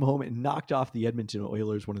then came home and knocked off the Edmonton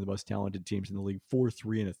Oilers, one of the most talented teams in the league,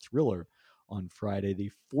 4-3 in a thriller on Friday.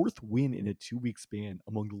 The fourth win in a 2-week span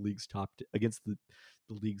among the league's against the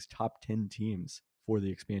league's top 10 teams for the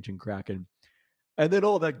expansion Kraken. And then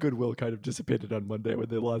all that goodwill kind of dissipated on Monday when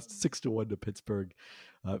they lost 6-1 to Pittsburgh.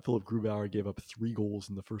 Philip Grubauer gave up 3 goals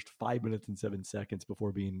in the first 5 minutes and 7 seconds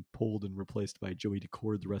before being pulled and replaced by Joey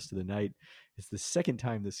Decord the rest of the night. It's the second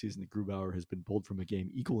time this season that Grubauer has been pulled from a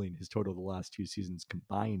game, equaling his total the last 2 seasons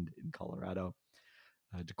combined in Colorado.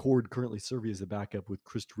 Decord currently serving as the backup with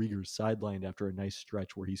Chris Drieger sidelined after a nice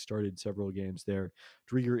stretch where he started several games there.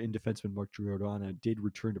 Drieger and defenseman Mark Giordana did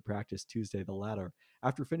return to practice Tuesday, the latter,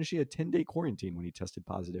 after finishing a 10-day quarantine when he tested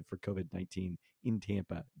positive for COVID-19 in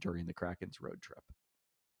Tampa during the Kraken's road trip.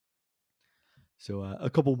 So a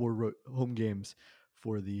couple more home games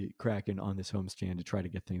for the Kraken on this homestand to try to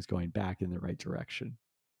get things going back in the right direction.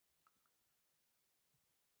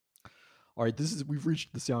 All right, we've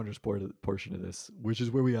reached the Sounders portion of this, which is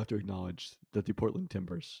where we have to acknowledge that the Portland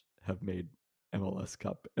Timbers have made MLS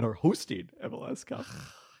Cup and are hosting MLS Cup.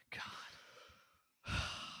 God.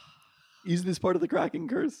 Is this part of the Kraken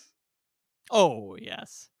curse? Oh,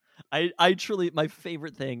 yes. I truly, my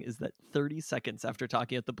favorite thing is that 30 seconds after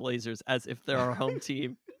talking about the Blazers as if they're our home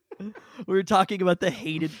team, we were talking about the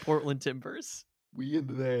hated Portland Timbers. We and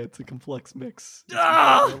they, it's a complex mix.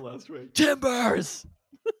 Last week. Timbers!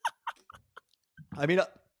 I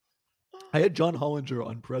had John Hollinger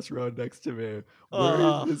on press row next to me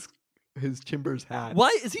wearing his Timbers hat. Why?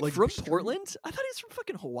 Is he from Portland? I thought he was from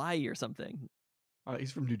fucking Hawaii or something.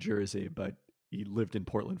 He's from New Jersey, but he lived in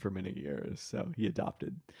Portland for many years, so he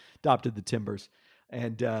adopted the Timbers.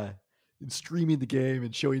 And streaming the game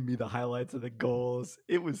and showing me the highlights of the goals,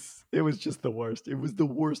 it was just the worst. It was the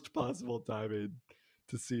worst possible timing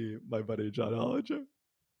to see my buddy John Hollinger.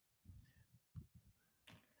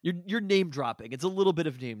 You're name dropping. It's a little bit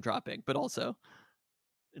of name dropping, but also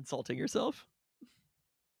insulting yourself.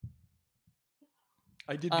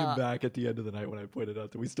 I did get back at the end of the night when I pointed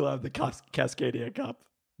out that we still have the Cascadia Cup.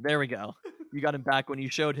 There we go. You got him back when you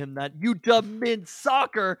showed him that UW Mint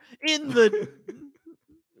soccer in the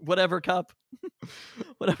whatever cup,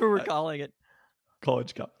 whatever we're calling it,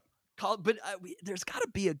 College Cup. But there's got to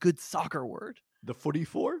be a good soccer word. The footy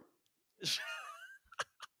 4.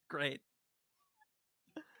 Great.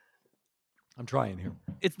 I'm trying here.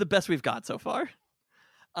 It's the best we've got so far.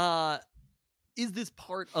 Is this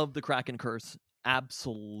part of the Kraken curse?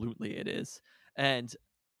 Absolutely it is. And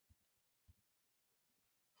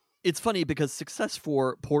it's funny because success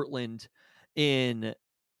for Portland in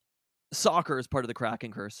soccer is part of the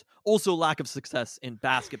Kraken curse. Also, lack of success in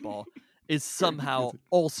basketball is somehow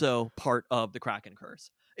also part of the Kraken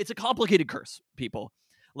curse. It's a complicated curse, people.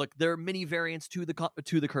 Look, there are many variants to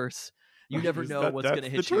the curse. You never know what's going to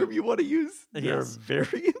hit you. That's the term you want to use? Yes. There are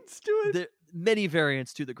variants to it? There are many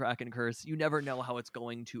variants to the Kraken curse. You never know how it's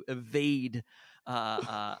going to evade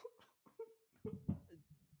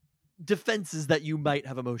defenses that you might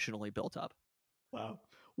have emotionally built up. Wow.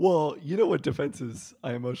 Well, you know what defenses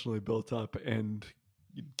I emotionally built up and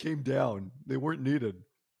it came down. They weren't needed.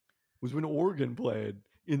 Was when Oregon played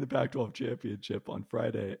in the Pac-12 championship on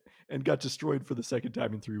Friday and got destroyed for the second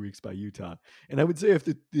time in 3 weeks by Utah. And I would say if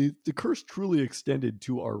the curse truly extended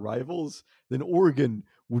to our rivals, then Oregon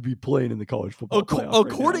would be playing in the college football playoff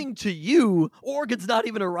According to you, Oregon's not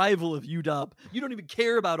even a rival of UW. You don't even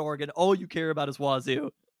care about Oregon. All you care about is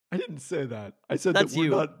Wazoo. I didn't say that. I said That's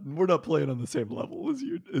that we're not playing on the same level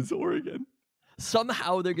as Oregon.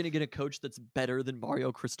 Somehow they're going to get a coach that's better than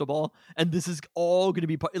Mario Cristobal, and this is all going to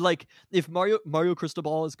be like if Mario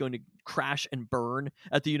Cristobal is going to crash and burn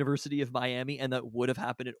at the University of Miami, and that would have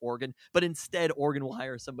happened at Oregon, but instead Oregon will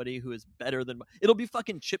hire somebody who is better than it'll be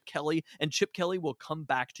fucking Chip Kelly, and Chip Kelly will come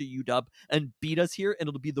back to UW and beat us here, and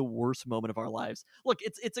it'll be the worst moment of our lives. Look,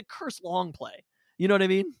 it's a curse long play. You know what I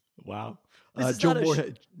mean? Wow.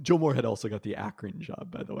 Joe Moorhead also got the Akron job,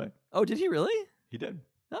 by the way. Oh, did he really? He did.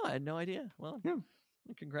 No, I had no idea. Well, yeah.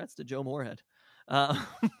 Congrats to Joe Moorhead. I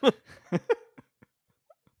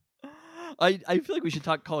feel like we should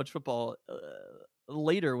talk college football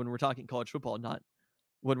later when we're talking college football, not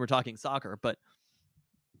when we're talking soccer. But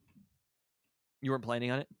you weren't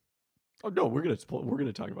planning on it? Oh no, we're gonna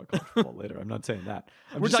talk about college football later. I'm not saying that.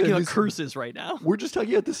 We're talking about curses right now. We're just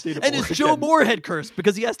talking about the state of Oregon. And it's Joe Moorhead cursed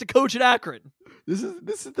because he has to coach at Akron. This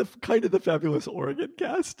is the kind of the fabulous Oregon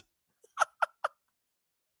cast.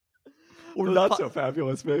 Or not so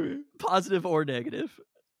fabulous, maybe. Positive or negative.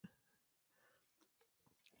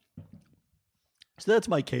 So that's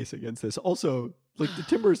my case against this. Also, like the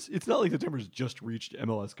Timbers, it's not like the Timbers just reached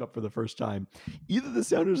MLS Cup for the first time. Either the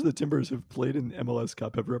Sounders or the Timbers have played in MLS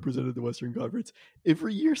Cup, have represented the Western Conference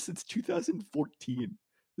every year since 2014.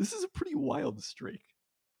 This is a pretty wild streak.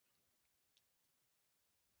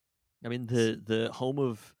 I mean, the home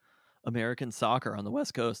of American soccer on the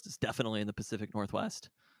West Coast is definitely in the Pacific Northwest.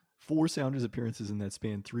 4 Sounders appearances in that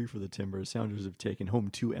span, 3 for the Timbers. Sounders have taken home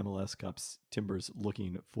 2 MLS Cups. Timbers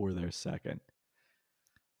looking for their second.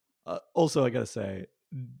 Also, I gotta say,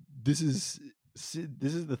 this is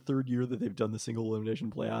the third year that they've done the single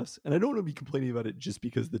elimination playoffs, and I don't want to be complaining about it just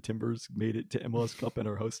because the Timbers made it to MLS Cup and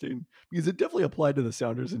are hosting, because it definitely applied to the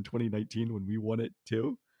Sounders in 2019 when we won it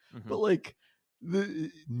too. Mm-hmm. But like,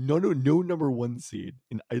 no number 1 seed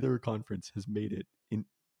in either conference has made it in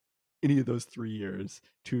any of those 3 years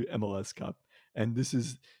to MLS Cup, and this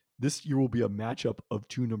year will be a matchup of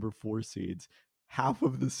 2 number 4 seeds. Half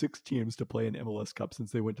of the 6 teams to play in MLS Cup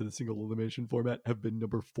since they went to the single elimination format have been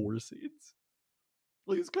number 4 seeds.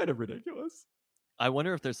 Like, it's kind of ridiculous. I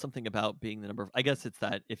wonder if there's something about being the number. I guess it's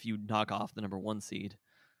that if you knock off the number 1 seed,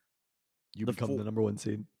 you become the number 1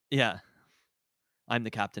 seed. Yeah, I'm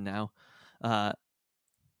the captain now.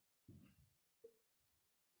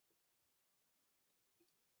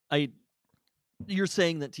 You're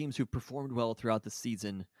saying that teams who performed well throughout the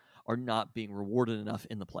season are not being rewarded enough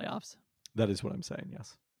in the playoffs? That is what I'm saying,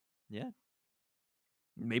 yes. Yeah.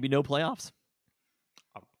 Maybe no playoffs.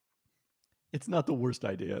 It's not the worst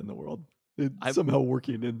idea in the world. It's somehow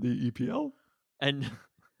working in the EPL. And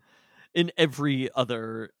in every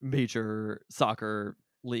other major soccer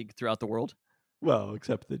league throughout the world. Well,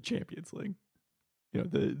 except the Champions League. You know,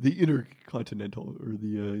 the intercontinental or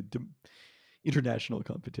the international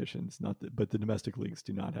competitions, but the domestic leagues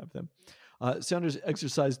do not have them. Sounders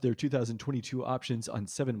exercised their 2022 options on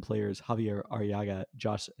 7 players: Javier Arriaga,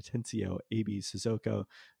 Josh Atencio, A.B. Sissoko,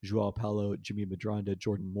 Joao Paulo, Jimmy Medranda,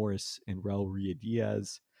 Jordan Morris, and Raul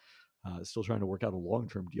Ruiz-Diaz. Still trying to work out a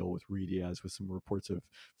long-term deal with Ruiz-Diaz, with some reports of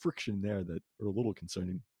friction there that are a little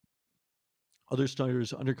concerning. Other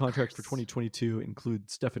starters under contract for 2022 include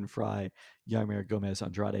Stefan Fry, Yamir Gomez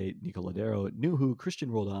Andrade, Nico Ladero, Nuhu, Christian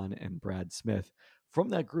Roldan, and Brad Smith. From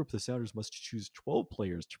that group, the Sounders must choose 12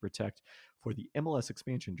 players to protect for the MLS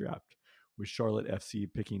expansion draft, with Charlotte FC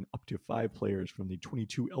picking up to 5 players from the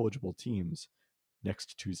 22 eligible teams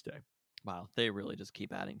next Tuesday. Wow, they really just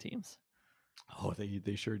keep adding teams. Oh,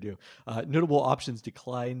 they sure do. Notable options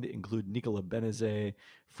declined include Nicola Benezet,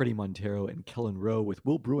 Freddie Montero, and Kellen Rowe, with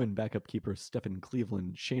Will Bruin, backup keeper Stephen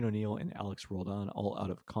Cleveland, Shane O'Neill, and Alex Roldan all out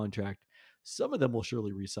of contract. Some of them will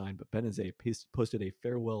surely re-sign, but Benezet posted a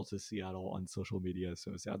farewell to Seattle on social media,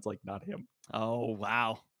 so it sounds like not him. Oh,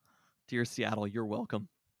 wow. Dear Seattle, you're welcome.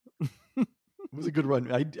 It was a good run.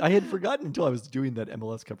 I had forgotten until I was doing that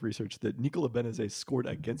MLS Cup research that Nicola Benezet scored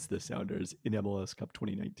against the Sounders in MLS Cup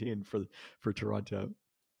 2019 for Toronto.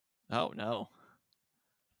 Oh, no.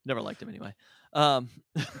 Never liked him anyway.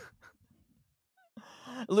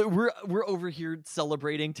 Look, we're over here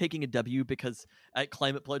celebrating taking a W because at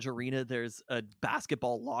Climate Pledge Arena there's a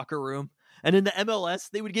basketball locker room, and in the MLS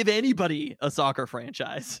they would give anybody a soccer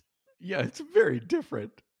franchise. Yeah, it's very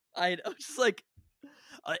different. I was just like,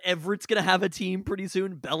 Everett's gonna have a team pretty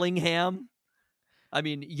soon. Bellingham. I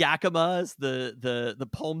mean, Yakima's the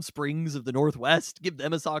Palm Springs of the Northwest. Give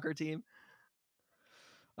them a soccer team.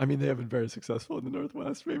 I mean, they have been very successful in the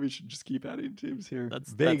Northwest. Maybe we should just keep adding teams here.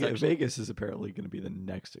 That's Vegas is apparently going to be the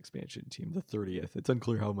next expansion team, the 30th. It's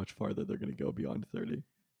unclear how much farther they're going to go beyond 30.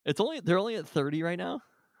 They're only at 30 right now.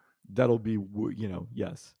 That'll be,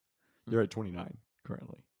 yes. They're at 29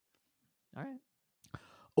 currently. All right.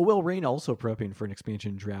 OL Reign also prepping for an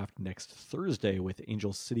expansion draft next Thursday, with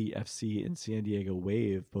Angel City FC and San Diego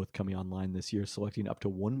Wave both coming online this year, selecting up to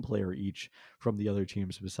one player each from the other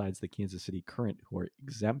teams besides the Kansas City Current, who are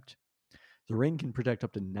exempt. The Reign can protect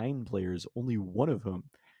up to 9 players, only one of whom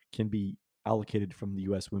can be allocated from the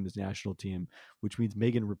U.S. women's national team, which means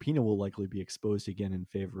Megan Rapinoe will likely be exposed again in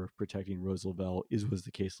favor of protecting Rose Lavelle, as was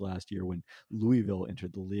the case last year when Louisville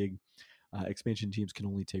entered the league. Expansion teams can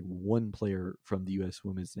only take one player from the U.S.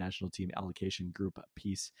 women's national team allocation group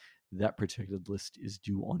piece. That protected list is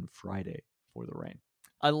due on Friday for the Reign.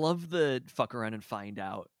 I love the fuck around and find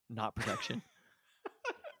out, not protection.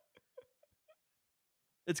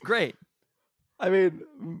 It's great. I mean,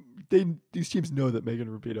 these teams know that Megan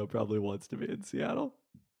Rapinoe probably wants to be in Seattle.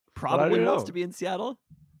 Probably wants to be in Seattle.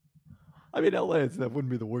 I mean, LA, that wouldn't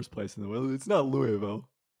be the worst place in the world. It's not Louisville.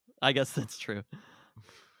 I guess that's true.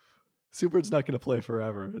 Super's not going to play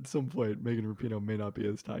forever. At some point, Megan Rapinoe may not be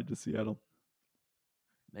as tied to Seattle.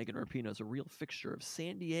 Megan Rapinoe is a real fixture of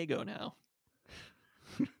San Diego now.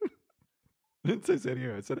 I didn't say San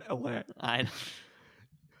Diego. I said LA. I know.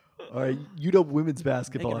 All right, UW women's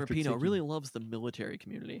basketball. Megan Rapinoe really loves the military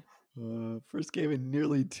community. First game in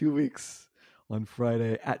nearly 2 weeks on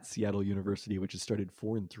Friday at Seattle University, which has started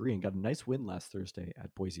 4-3 and got a nice win last Thursday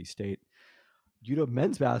at Boise State. UW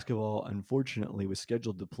men's basketball, unfortunately, was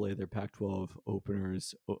scheduled to play their Pac-12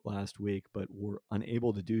 openers last week, but were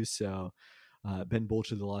unable to do so. Ben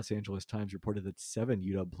Bolch of the Los Angeles Times reported that 7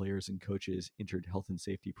 UW players and coaches entered health and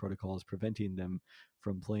safety protocols, preventing them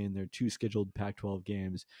from playing their 2 scheduled Pac-12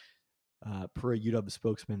 games. Per a UW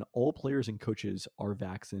spokesman, all players and coaches are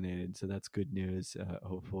vaccinated, so that's good news.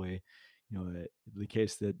 Hopefully, the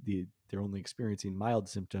case that they're only experiencing mild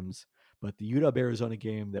symptoms. But the UW-Arizona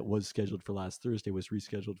game that was scheduled for last Thursday was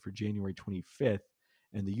rescheduled for January 25th,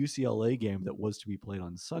 and the UCLA game that was to be played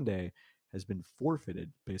on Sunday has been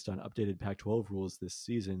forfeited based on updated Pac-12 rules this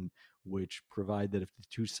season, which provide that if the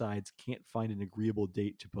two sides can't find an agreeable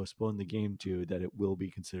date to postpone the game to, that it will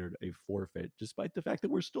be considered a forfeit, despite the fact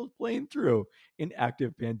that we're still playing through an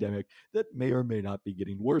active pandemic that may or may not be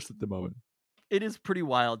getting worse at the moment. It is pretty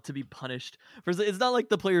wild to be punished. It's not like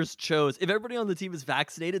the players chose. If everybody on the team is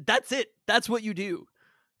vaccinated, that's it. That's what you do.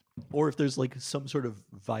 Or if there's like some sort of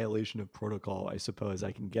violation of protocol, I suppose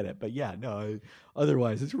I can get it. But yeah, no,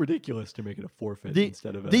 otherwise it's ridiculous to make it a forfeit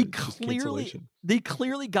instead of cancellation. They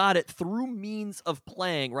clearly got it through means of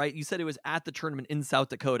playing, right? You said it was at the tournament in South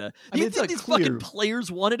Dakota. Do you think these fucking players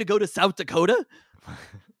wanted to go to South Dakota?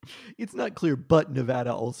 It's not clear, but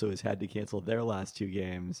Nevada also has had to cancel their last 2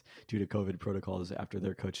 games due to COVID protocols after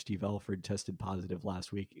their coach Steve Alford tested positive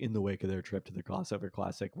last week in the wake of their trip to the Crossover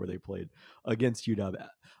Classic where they played against UW.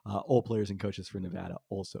 All players and coaches for Nevada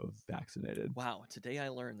also vaccinated. Wow, today I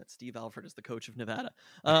learned that Steve Alford is the coach of Nevada.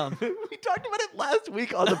 We talked about it last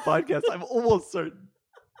week on the podcast. I'm almost certain.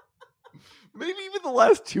 Maybe even the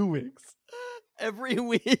last 2 weeks. Every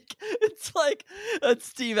week, it's like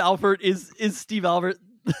Steve Alford is Steve Alford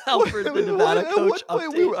the Nevada coach.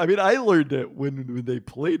 I mean, I learned it when they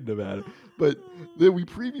played Nevada, but then we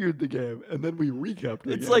previewed the game and then we recapped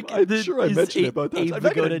the it's game. Like I'm sure I mentioned it about that. I'm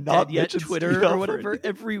not going to not mention Twitter Steve or Alford. whatever.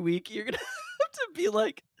 Every week, you're gonna have to be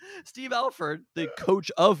like Steve Alford, the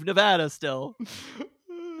coach of Nevada. Still.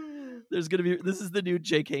 This is the new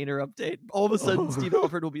Jake Hayner update. All of a sudden, Steve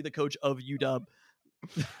Alford will be the coach of UW.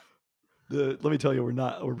 Let me tell you,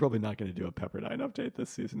 we're probably not going to do a Pepperdine update this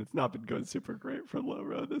season. It's not been going super great for Low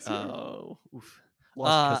Road this year. Oh, oof.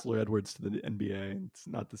 Lost Kessler Edwards to the NBA. It's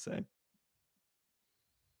not the same.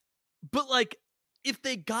 But like, if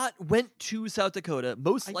they went to South Dakota,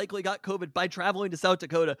 most likely got COVID by traveling to South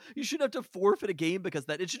Dakota, you shouldn't have to forfeit a game because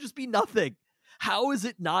it should just be nothing. How is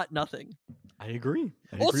it not nothing? I agree.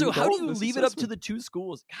 Also, how do you leave it up to the 2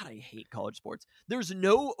 schools? God, I hate college sports. There's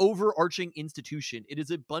no overarching institution. It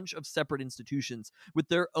is a bunch of separate institutions with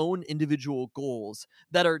their own individual goals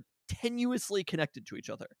that are tenuously connected to each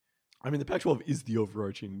other. I mean, the Pac-12 is the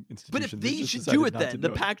overarching institution. But if they should do it then,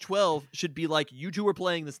 the Pac-12 should be like, you two are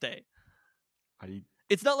playing this day.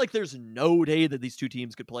 It's not like there's no day that these two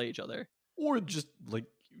teams could play each other. Or just like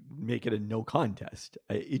make it a no contest.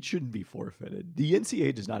 It shouldn't be forfeited. The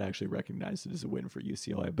NCAA does not actually recognize it as a win for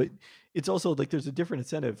UCLA, but it's also like there's a different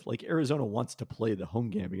incentive. Like Arizona wants to play the home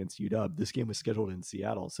game against UW. This game was scheduled in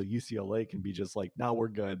Seattle, so UCLA can be just like, now we're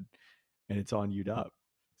good, and it's on UW.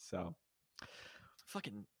 So,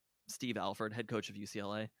 fucking Steve Alford, head coach of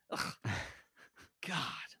UCLA. Ugh.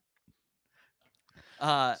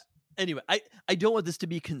 God. Anyway, I don't want this to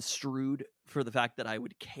be construed for the fact that I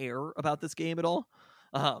would care about this game at all.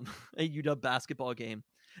 A UW basketball game,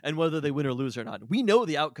 and whether they win or lose or not. We know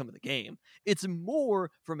the outcome of the game. It's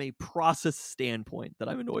more from a process standpoint that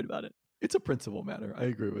I'm annoyed about it. It's a principle matter. I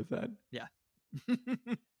agree with that. Yeah.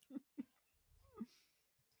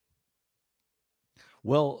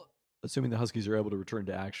 Well, assuming the Huskies are able to return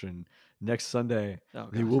to action next Sunday,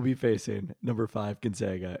 they will be facing number 5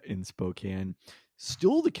 Gonzaga in Spokane.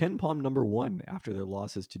 Still the Ken Palm number 1 after their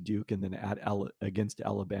losses to Duke and then against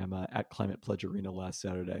Alabama at Climate Pledge Arena last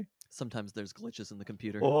Saturday. Sometimes there's glitches in the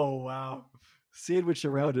computer. Oh, wow. Sandwiched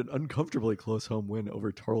around an uncomfortably close home win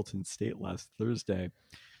over Tarleton State last Thursday.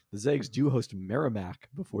 The Zags do host Merrimack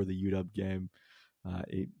before the UW game.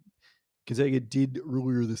 Gonzaga did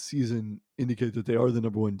earlier this season indicate that they are the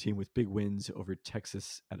number 1 team with big wins over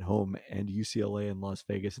Texas at home and UCLA in Las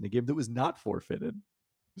Vegas in a game that was not forfeited.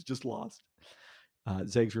 It was just lost.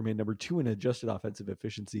 Zags remain number 2 in adjusted offensive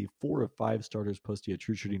efficiency. 4 of 5 starters posting a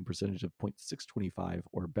true shooting percentage of .625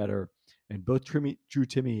 or better. And both Drew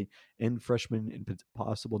Timme and freshman and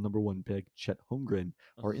possible number 1 pick Chet Holmgren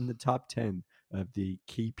are in the top 10 of the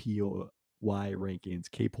KPOY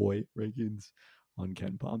rankings on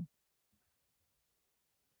Ken Palm.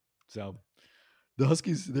 So the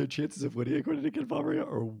Huskies, their chances of winning according to Ken Palm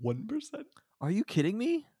are 1%. Are you kidding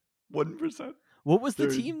me? 1%. What was the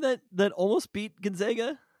team that almost beat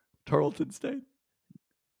Gonzaga? Tarleton State.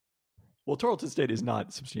 Well, Tarleton State is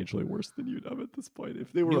not substantially worse than UW at this point.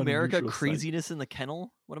 If they were New on America craziness in the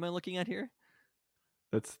kennel. What am I looking at here?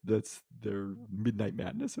 That's their Midnight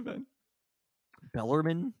Madness event.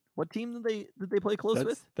 Bellarmine. What team did they play close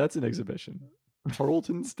with? That's an exhibition.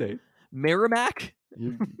 Tarleton State. Merrimack.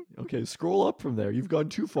 Okay, scroll up from there. You've gone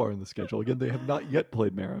too far in the schedule. Again, they have not yet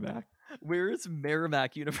played Merrimack. Where is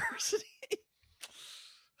Merrimack University?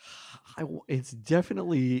 It's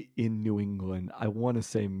definitely in New England. I want to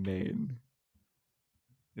say Maine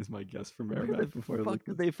is my guess for Merrimack. Where the fuck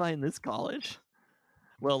did they find this college?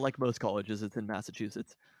 Well, like most colleges, it's in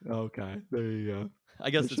Massachusetts. Okay, there you go. I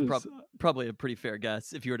guess it's probably a pretty fair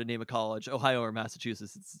guess. If you were to name a college, Ohio or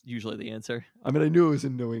Massachusetts, it's usually the answer. I mean, I knew it was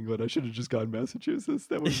in New England. I should have just gone Massachusetts.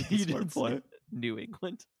 That was a smart play. New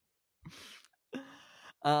England.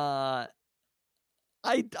 I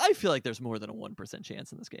feel like there's more than a 1%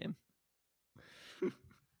 chance in this game.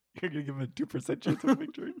 You're going to give him a 2% chance of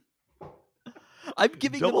victory? I'm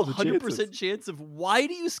giving them a 100% chance of why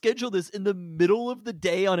do you schedule this in the middle of the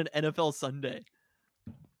day on an NFL Sunday?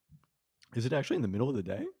 Is it actually in the middle of the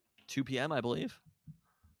day? 2 p.m., I believe.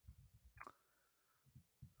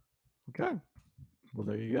 Okay. Well,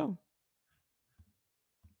 there you go.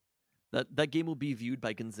 That game will be viewed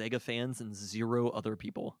by Gonzaga fans and 0 other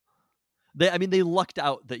people. They lucked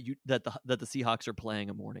out that the Seahawks are playing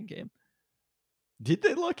a morning game. Did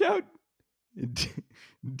they luck out?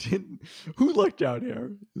 Who lucked out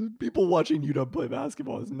here? People watching UW play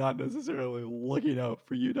basketball is not necessarily looking out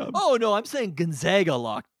for UW. Oh no, I'm saying Gonzaga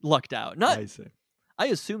lucked out. Not. I see. I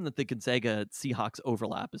assume that the Gonzaga Seahawks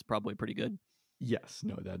overlap is probably pretty good. Yes,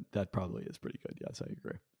 no, that probably is pretty good. Yes, I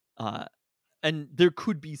agree. And there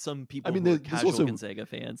could be some people who are casual Gonzaga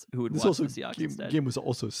fans who would watch the Seahawks instead. Game was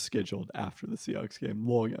also scheduled after the Seahawks game,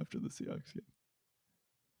 long after the Seahawks game.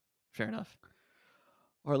 Fair enough.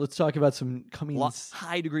 All right, let's talk about some coming.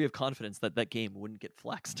 High degree of confidence that game wouldn't get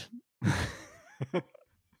flexed.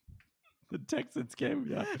 The Texans game,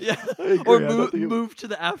 yeah. Or move to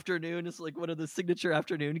the afternoon. It's like one of the signature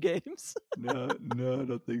afternoon games. No, I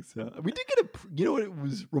don't think so. We did get you know what? It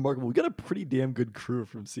was remarkable. We got a pretty damn good crew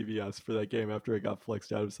from CBS for that game after it got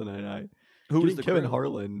flexed out of Sunday night. Who was the Kevin crew?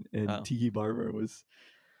 Harlan and Tiki Barber was,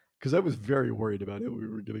 because I was very worried about it. We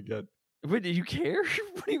were going to get. Wait, did you care?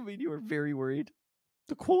 What do you mean you were very worried?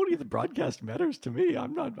 The quality of the broadcast matters to me.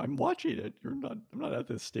 I'm watching it. I'm not at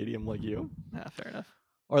this stadium like you. Fair enough.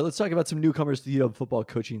 All right, let's talk about some newcomers to the UW football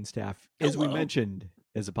coaching staff. As we Hello. mentioned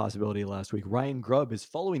as a possibility last week, Ryan Grubb is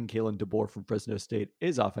following Kalen DeBoer from Fresno State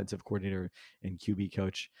as offensive coordinator and QB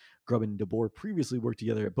coach. Grubb and DeBoer previously worked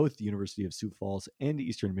together at both the University of Sioux Falls and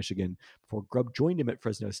Eastern Michigan before Grubb joined him at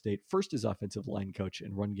Fresno State, first as offensive line coach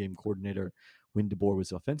and run game coordinator, when DeBoer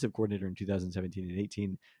was offensive coordinator in 2017 and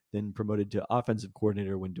 18, then promoted to offensive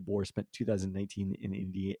coordinator when DeBoer spent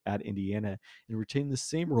 2019 at Indiana, and retained the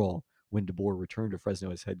same role when DeBoer returned to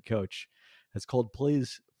Fresno as head coach. Has called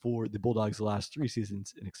plays for the Bulldogs the last 3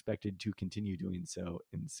 seasons and expected to continue doing so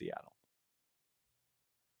in Seattle.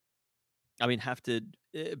 I mean,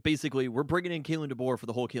 basically, we're bringing in Kalen DeBoer for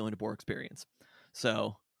the whole Kalen DeBoer experience.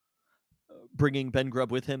 So bringing Ben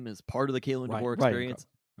Grubb with him is part of the Kalen DeBoer experience.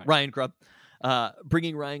 Ryan Grubb.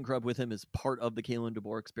 Bringing Ryan Grubb with him is part of the Kalen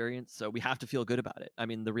DeBoer experience. So we have to feel good about it. I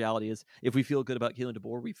mean, the reality is, if we feel good about Kalen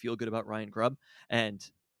DeBoer, we feel good about Ryan Grubb. And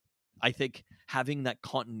I think having that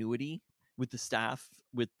continuity with the staff,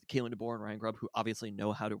 with Kalen DeBoer and Ryan Grubb, who obviously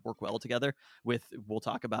know how to work well together, we'll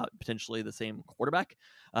talk about potentially the same quarterback,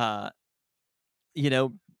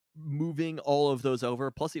 moving all of those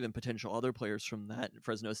over, plus even potential other players from that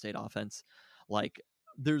Fresno State offense, like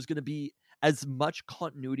there's going to be as much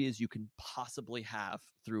continuity as you can possibly have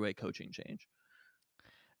through a coaching change.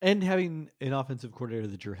 And having an offensive coordinator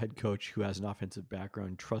that's your head coach who has an offensive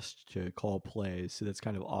background, trust to call plays, so that's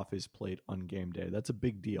kind of off his plate on game day. That's a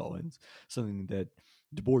big deal, and something that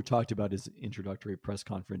DeBoer talked about his introductory press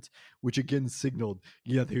conference, which again signaled,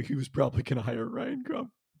 he was probably going to hire Ryan Grubb.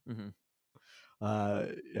 Mm-hmm.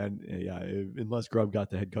 Unless Grubb got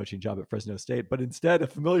the head coaching job at Fresno State, but instead a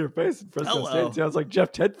familiar face in Fresno State sounds like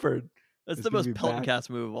Jeff Tedford. That's the most Peltoncast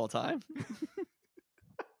move of all time.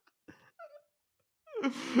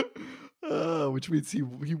 Which means he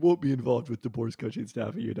won't be involved with DeBoer's coaching staff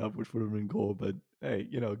at UW, which would have been cool. But hey,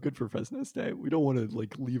 good for Fresno State. We don't want to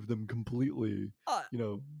leave them completely.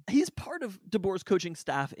 He's part of DeBoer's coaching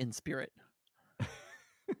staff in spirit.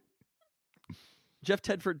 Jeff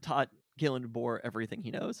Tedford taught Kalen DeBoer everything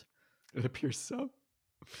he knows. It appears so.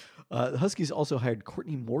 The Huskies also hired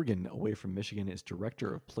Courtney Morgan away from Michigan as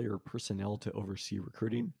director of player personnel to oversee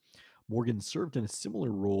recruiting. Morgan served in a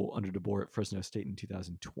similar role under DeBoer at Fresno State in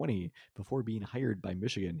 2020 before being hired by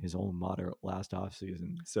Michigan, his alma mater, last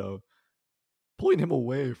offseason. So pulling him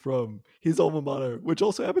away from his alma mater, which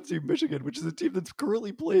also happens to be Michigan, which is a team that's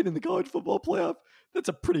currently playing in the college football playoff, that's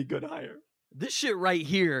a pretty good hire. This shit right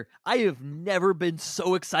here, I have never been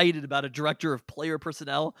so excited about a director of player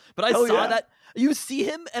personnel, but I saw that. You see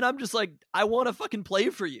him, and I'm just like, I want to fucking play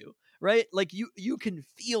for you, right? Like, you can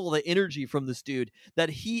feel the energy from this dude, that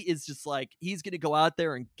he is just like, he's going to go out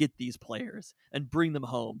there and get these players and bring them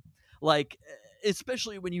home. Like,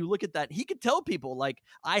 especially when you look at that, he could tell people, like,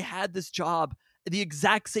 I had this job, the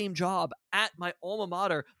exact same job at my alma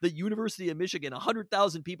mater, the University of Michigan,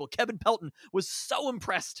 100,000 people. Kevin Pelton was so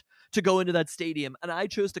impressed to go into that stadium, and I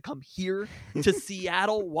chose to come here to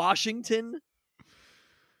Seattle, Washington.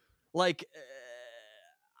 Like,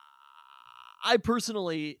 I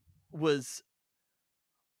personally was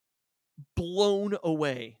blown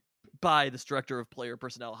away by this director of player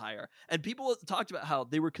personnel hire. And people talked about how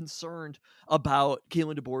they were concerned about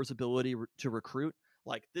Kalen DeBoer's ability to recruit.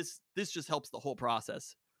 Like, this just helps the whole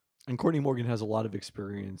process. And Courtney Morgan has a lot of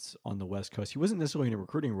experience on the West Coast. He wasn't necessarily in a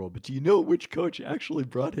recruiting role, but do you know which coach actually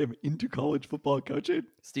brought him into college football coaching?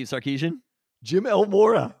 Steve Sarkisian? Jim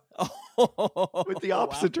Elmora. Oh, with the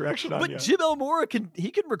opposite direction on you. But Jim Elmora can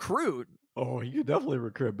recruit. Oh, he could definitely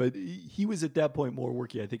recruit. But he was at that point more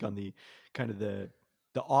working, I think, on the kind of the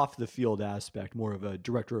off the field aspect, more of a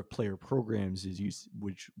director of player programs,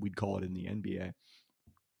 which we'd call it in the NBA.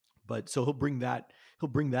 But so he'll bring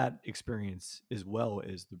that experience as well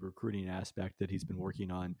as the recruiting aspect that he's been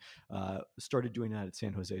working on. Started doing that at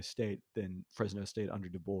San Jose State, then Fresno State under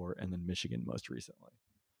DeBoer, and then Michigan most recently.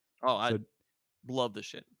 Oh, I love this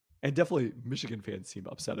shit. And definitely Michigan fans seem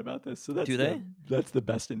upset about this. So do they? That's the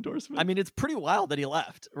best endorsement. I mean, it's pretty wild that he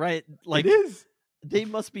left, right? Like, it is. They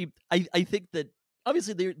must be. I think that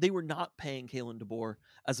obviously they were not paying Kalen DeBoer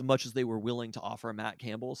as much as they were willing to offer Matt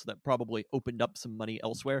Campbell, so that probably opened up some money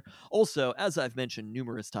elsewhere. Also, as I've mentioned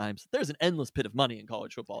numerous times, there's an endless pit of money in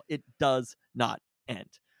college football. It does not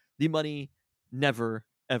end. The money never,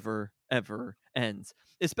 ever, ever ends,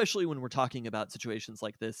 especially when we're talking about situations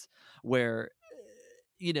like this where,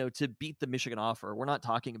 to beat the Michigan offer, we're not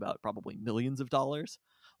talking about probably millions of dollars.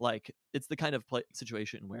 Like, it's the kind of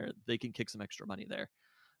situation where they can kick some extra money there.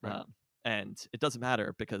 Right. And it doesn't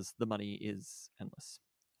matter because the money is endless.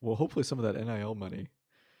 Well, hopefully some of that NIL money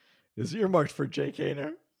is earmarked for Jake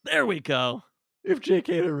Haener. There we go. If Jake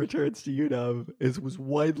Haener returns to UW, as was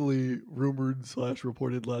widely rumored /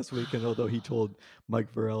 reported last week, and although he told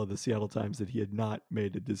Mike Varela of the Seattle Times that he had not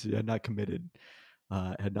made a decision, had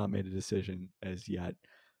not made a decision as yet.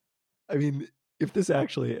 I mean, if this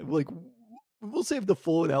actually, we'll save the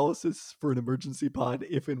full analysis for an emergency pod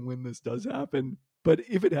if and when this does happen. But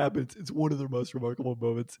if it happens, it's one of the most remarkable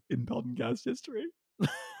moments in Peltoncast history.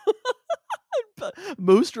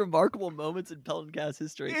 Most remarkable moments in Peltoncast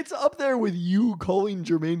history. It's up there with you calling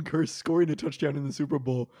Jermaine Kearse scoring a touchdown in the Super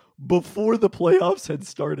Bowl before the playoffs had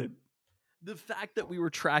started. The fact that we were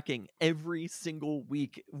tracking every single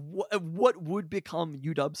week what would become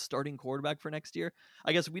UW's starting quarterback for next year.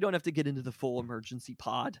 I guess we don't have to get into the full emergency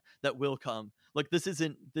pod that will come. Like this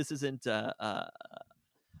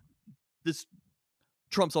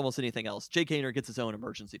trumps almost anything else. Jake Haener gets his own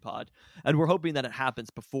emergency pod, and we're hoping that it happens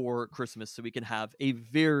before Christmas so we can have a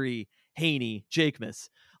very Haney Jakemas.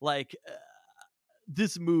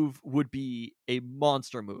 This move would be a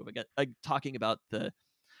monster move. Again, talking about the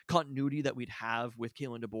continuity that we'd have with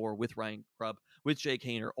Kalen DeBoer, with Ryan Grubb, with Jake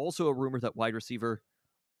Haener. Also a rumor that wide receiver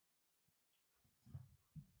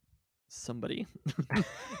somebody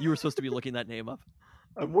you were supposed to be looking that name up.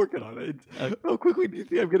 I'm working on it. How quickly do you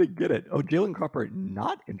think I'm going to get it? Oh, Jalen Cropper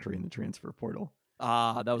not entering the transfer portal.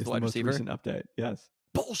 That was the wide receiver. Most recent update. Yes.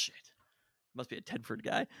 Bullshit. Must be a Tedford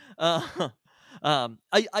guy.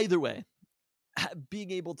 Either way,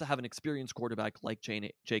 being able to have an experienced quarterback like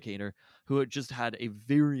Jake Haener, who had just had a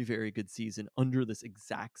very, very good season under this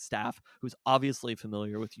exact staff, who's obviously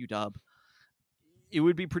familiar with UW, it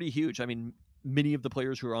would be pretty huge. I mean, many of the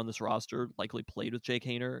players who are on this roster likely played with Jake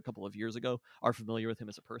Haener a couple of years ago, are familiar with him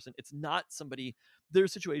as a person. It's not somebody, there are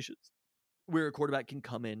situations where a quarterback can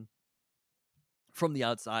come in from the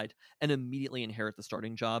outside and immediately inherit the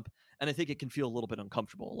starting job. And I think it can feel a little bit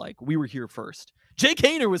uncomfortable. Like, we were here first. Jake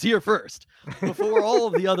Haener was here first before all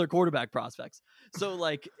of the other quarterback prospects. So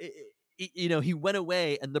he went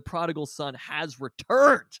away and the prodigal son has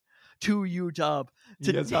returned to UW.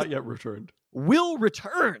 He has not yet returned. Will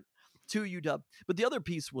return to UW. But the other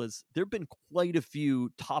piece was there have been quite a few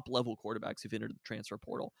top level quarterbacks who've entered the transfer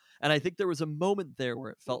portal. And I think there was a moment there where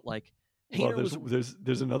it felt like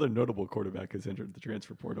there's another notable quarterback who's entered the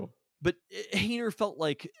transfer portal. But Haener felt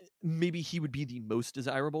like maybe he would be the most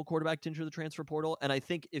desirable quarterback to enter the transfer portal. And I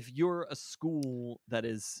think if you're a school that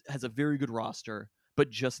has a very good roster, but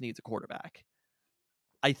just needs a quarterback,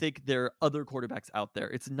 I think there are other quarterbacks out there.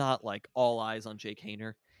 It's not like all eyes on Jake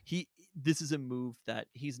Haener. This is a move that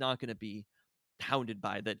he's not going to be hounded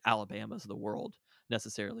by the Alabamas of the world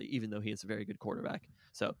necessarily, even though he is a very good quarterback.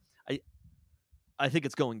 So I think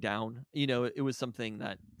it's going down. It was something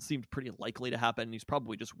that seemed pretty likely to happen. He's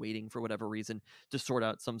probably just waiting for whatever reason to sort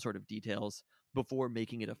out some sort of details before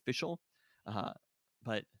making it official.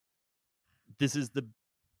 But this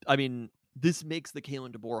makes the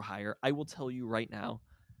Kalen DeBoer hire. I will tell you right now,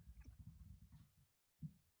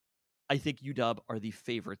 I think UW are the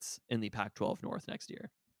favorites in the Pac-12 North next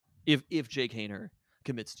year. If Jake Haener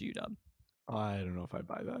commits to UW. I don't know if I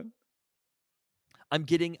buy that.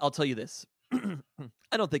 I'll tell you this.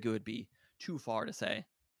 I don't think it would be too far to say.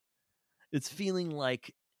 It's feeling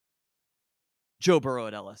like Joe Burrow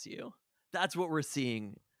at LSU. That's what we're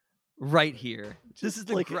seeing right here. This is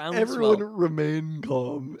the groundswell. Everyone remain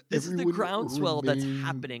calm. This is the groundswell that's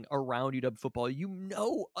happening around UW football.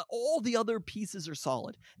 All the other pieces are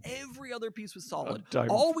solid. Every other piece was solid.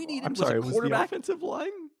 All we needed was a quarterback. Was the offensive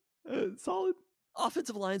line solid?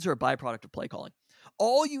 Offensive lines are a byproduct of play calling.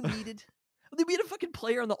 All you needed... We had a fucking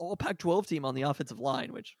player on the all Pac-12 team on the offensive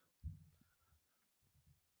line, which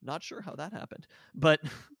not sure how that happened. But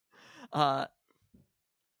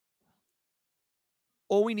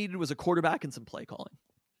all we needed was a quarterback and some play calling.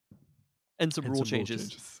 And some rule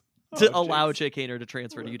changes to allow Jake Haener to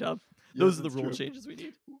transfer to UW. Those are the rule changes we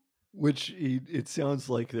need. Which it sounds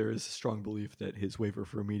like there is a strong belief that his waiver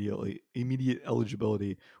for immediate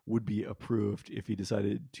eligibility would be approved if he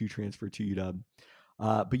decided to transfer to UW.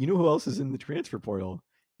 But you know who else is in the transfer portal?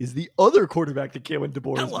 Is the other quarterback that Kalen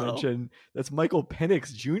DeBoer has mentioned. That's Michael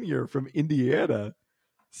Penix Jr. from Indiana.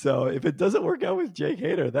 So if it doesn't work out with Jake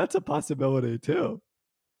Haener, that's a possibility too.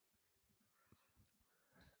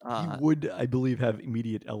 He would, I believe, have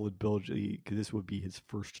immediate eligibility because this would be his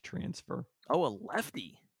first transfer. Oh, a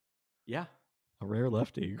lefty. Yeah. A rare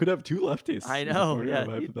lefty. You could have two lefties. I know. Yeah.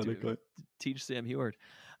 Hypothetically. Teach Sam Heward.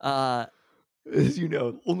 As you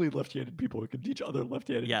know, only left-handed people can teach other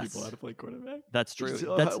left-handed people how to play quarterback. That's true.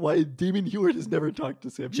 That's why Damon Heward has never talked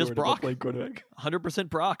to Sam Heward about playing quarterback.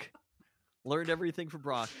 100% Brock. Learned everything from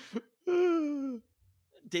Brock.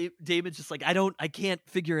 Damon's just like, I can't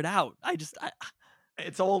figure it out.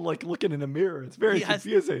 It's all like looking in a mirror. It's very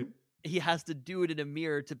confusing. He has to do it in a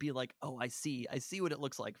mirror to be like, oh, I see what it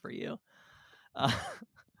looks like for you.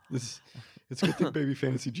 It's a good thing Baby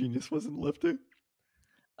Fantasy Genius wasn't lifting.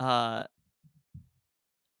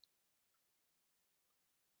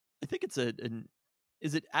 I think it's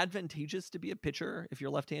is it advantageous to be a pitcher if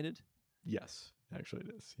you're left-handed? Yes, Actually,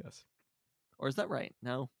 it is. Yes. Or is that right?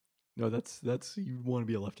 No. No, that's you want to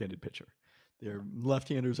be a left-handed pitcher. Their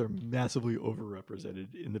left-handers are massively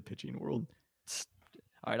overrepresented in the pitching world.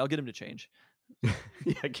 All right, I'll get him to change.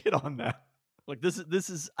 Yeah, get on that. Look, this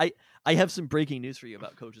is I have some breaking news for you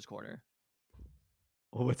about Coach's Corner.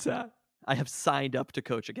 Well, what's that? I have signed up to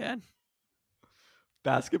coach again.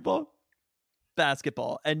 Basketball?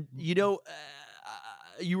 And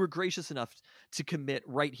you were gracious enough to commit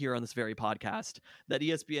right here on this very podcast that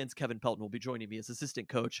ESPN's Kevin Pelton will be joining me as assistant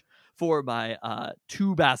coach for my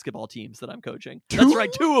 2 basketball teams that I'm coaching. 2? That's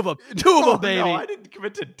right, 2 of them. 2 of them, baby. No, I didn't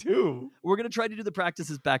commit to 2. We're going to try to do the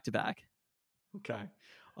practices back to back. Okay.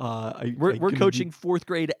 We're coaching 4th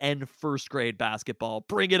grade and 1st grade basketball.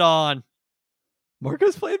 Bring it on.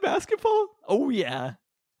 Marco's playing basketball? Oh, yeah.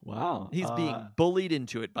 Wow. He's being bullied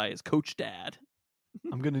into it by his coach dad.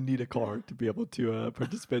 I'm going to need a car to be able to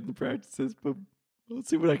participate in the practices, but let's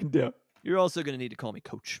see what I can do. You're also going to need to call me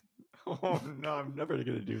coach. Oh, no, I'm never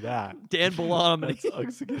going to do that. Dan Ballon. That's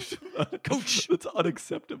coach. That's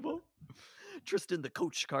unacceptable. Tristan the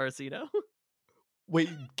Coach Caracino. Wait,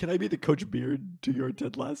 can I be the Coach Beard to your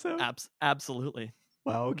Ted Lasso? Absolutely.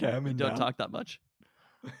 Wow, okay, I'm in. Don't talk that much.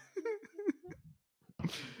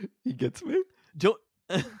 He gets me.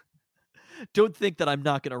 Don't think that I'm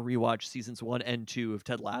not going to rewatch seasons 1 and 2 of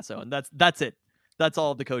Ted Lasso, and that's it. That's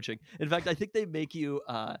all of the coaching. In fact, I think they make you.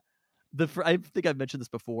 I think I've mentioned this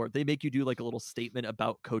before. They make you do like a little statement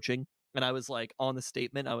about coaching, and I was like, on the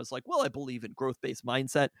statement, I was like, well, I believe in growth-based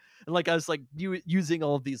mindset, and like I was like using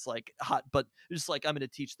all of these like hot, but just like I'm going to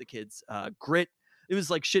teach the kids grit. It was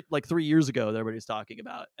like shit like 3 years ago that everybody's talking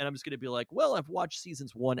about. And I'm just going to be like, well, I've watched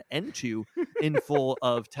seasons 1 and 2 in full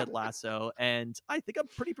of Ted Lasso. And I think I'm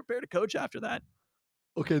pretty prepared to coach after that.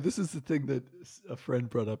 Okay, this is the thing that a friend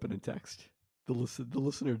brought up in a text. The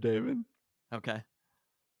listener, David. Okay.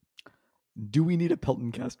 Do we need a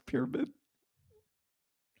Peltoncast pyramid?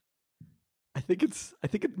 I think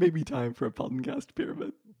it may be time for a Peltoncast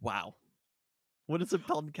pyramid. Wow. What is a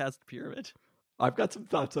Peltoncast pyramid? I've got some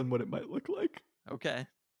thoughts on what it might look like. Okay.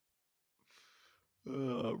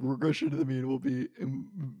 Regression to the mean will be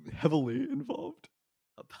heavily involved.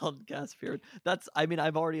 A Peltoncast pyramid.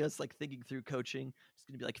 I've already was like thinking through coaching. It's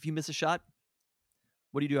going to be like, if you miss a shot,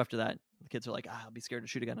 what do you do after that? The kids are like, I'll be scared to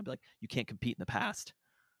shoot again. I'll be like, you can't compete in the past.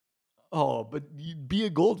 Oh, but be a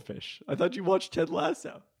goldfish. I thought you watched Ted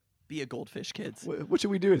Lasso. Be a goldfish, kids. What should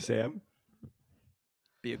we do, Sam?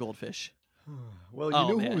 Be a goldfish. Well,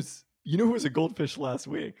 you know who was a goldfish last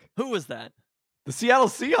week? Who was that? The Seattle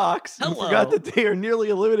Seahawks. Hello. You forgot that they are nearly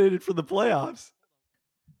eliminated from the playoffs.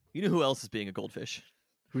 You know who else is being a goldfish?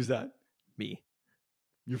 Who's that? Me.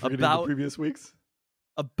 You're forgetting the previous weeks?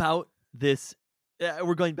 About this.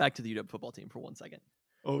 We're going back to the UW football team for 1 second.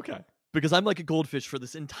 Okay. Because I'm like a goldfish for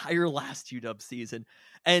this entire last UW season.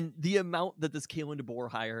 And the amount that this Kalen DeBoer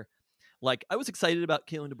hire, like, I was excited about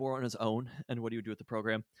Kalen DeBoer on his own and what he would do with the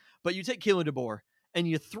program. But you take Kalen DeBoer and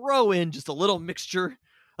you throw in just a little mixture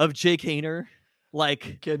of Jake Haener.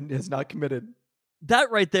 Like, Kid has not committed.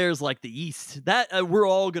 That right there is like the East. That we're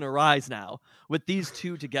all going to rise now with these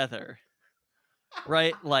two together.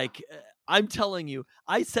 Right? Like, I'm telling you,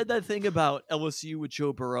 I said that thing about LSU with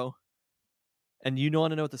Joe Burrow. And you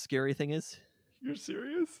want to know what the scary thing is? You're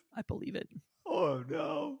serious? I believe it. Oh,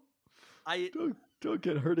 no. Don't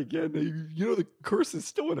get hurt again. You know the curse is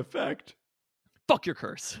still in effect. Fuck your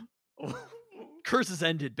curse. Curse is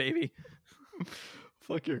ended, baby.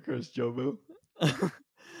 Fuck your curse, Joe Boo.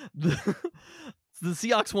 The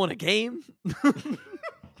Seahawks won a game.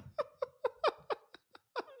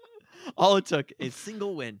 All it took is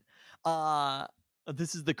single win.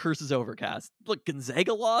 This is the curse is overcast. Look,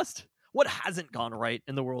 Gonzaga lost. What hasn't gone right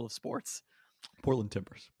in the world of sports? Portland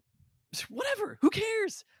Timbers. Whatever. Who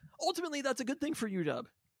cares? Ultimately, that's a good thing for UW.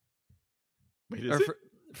 Wait, is it?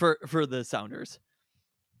 For the Sounders.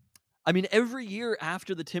 I mean, every year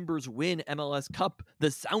after the Timbers win MLS Cup,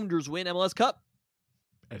 the Sounders win MLS Cup.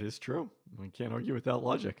 That is true. I can't argue with that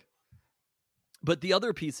logic. But the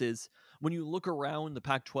other piece is, when you look around the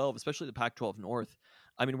Pac-12, especially the Pac-12 North,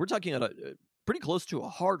 I mean, we're talking about pretty close to a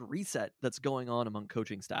hard reset that's going on among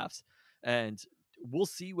coaching staffs. And we'll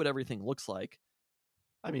see what everything looks like.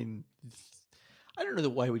 I mean, I don't know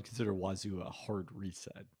why we'd consider Wazoo a hard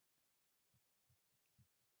reset.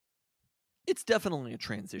 It's definitely a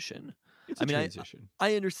transition. It's a transition.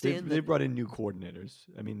 I understand They've brought in new coordinators.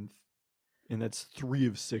 I mean, and that's 3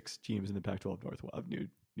 of 6 teams in the Pac-12 North will have new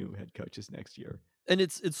head coaches next year. And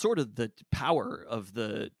it's sort of the power of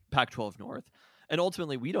the Pac-12 North. And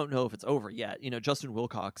ultimately, we don't know if it's over yet. You know, Justin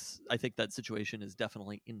Wilcox, I think that situation is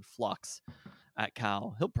definitely in flux at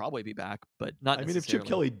Cal. He'll probably be back, but not I mean, if necessarily. Chip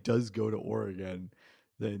Kelly does go to Oregon,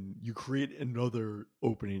 then you create another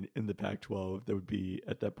opening in the Pac-12. That would be,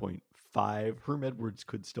 at that point, 5. Herm Edwards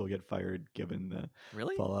could still get fired given the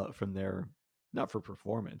Really? fallout from their, not for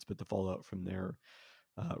performance, but the fallout from their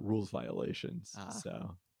rules violations.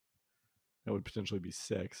 So that would potentially be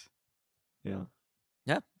 6. Yeah.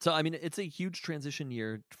 Yeah. So I mean, it's a huge transition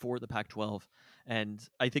year for the Pac-12, and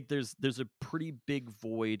I think there's a pretty big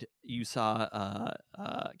void. You saw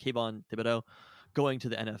Kayvon Thibodeau going to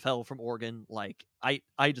the NFL from Oregon. Like I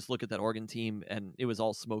just look at that Oregon team, and it was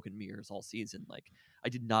all smoke and mirrors all season. Like I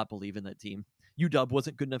did not believe in that team. UW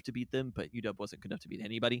wasn't good enough to beat them, but UW wasn't good enough to beat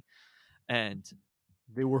anybody. And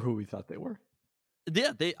they were who we thought they were.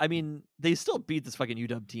 Yeah, they still beat this fucking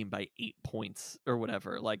UW team by 8 points or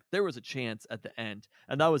whatever. Like there was a chance at the end,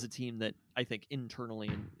 and that was a team that I think internally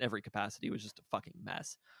in every capacity was just a fucking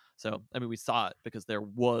mess. So I mean, we saw it because there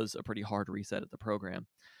was a pretty hard reset at the program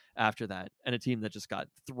after that, and a team that just got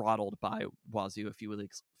throttled by Wazoo a few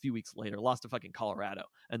weeks later, lost to fucking Colorado,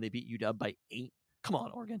 and they beat UW by 8. Come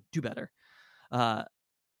on, Oregon, do better.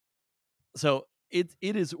 So it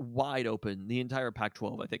is wide open. The entire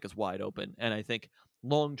Pac-12, I think, is wide open. And I think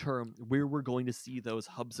long-term, where we're going to see those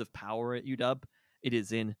hubs of power at UW, it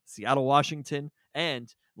is in Seattle, Washington,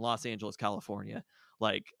 and Los Angeles, California.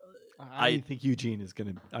 Like, I think Eugene is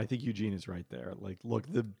right there. Like, look,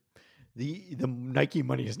 the Nike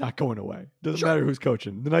money is not going away. Doesn't matter who's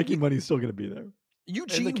coaching. The Nike money is still going to be there.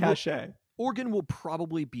 Eugene, and the cachet. Oregon will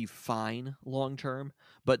probably be fine long-term,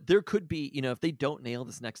 but there could be, if they don't nail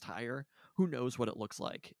this next hire, who knows what it looks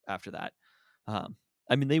like after that.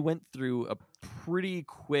 I mean, they went through a pretty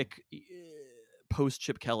quick post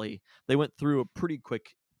Chip Kelly. They went through a pretty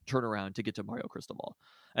quick turnaround to get to Mario Cristobal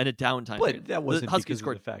and a downtime. But that wasn't the Huskies because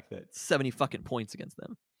scored of the fact that 70 fucking points against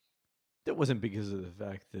them. That wasn't because of the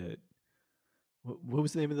fact that what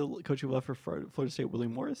was the name of the coach who left for Florida State? Willie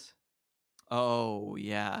Morris. Oh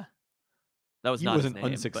yeah, that was he not wasn't his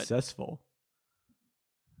name, unsuccessful.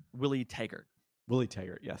 Willie Taggart. Willie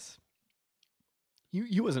Taggart, yes.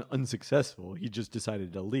 He wasn't unsuccessful. He just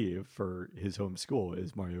decided to leave for his home school,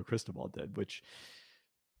 as Mario Cristobal did, which,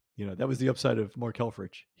 that was the upside of Mark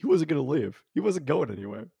Helfrich. He wasn't going to leave. He wasn't going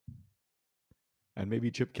anywhere. And maybe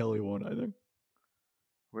Chip Kelly won't either.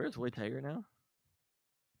 Where's Willie Taggart now?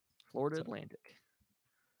 Florida Atlantic.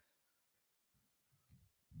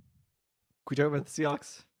 Can we talk about the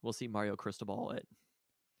Seahawks? We'll see Mario Cristobal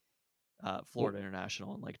at Florida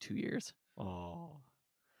International in like 2 years. Oh.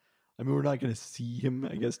 I mean, we're not going to see him,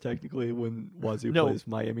 I guess, technically, when Wazoo plays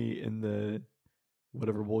Miami in the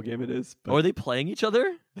whatever bowl game it is. But are they playing each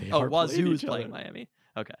other? Wazoo is playing other. Miami.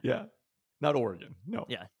 Okay. Yeah. Not Oregon. No.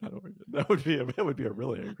 Yeah. Not Oregon. That would be a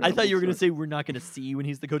really incredible I thought you were going to story. say we're not going to see when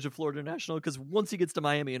he's the coach of Florida International, because once he gets to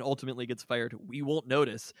Miami and ultimately gets fired, we won't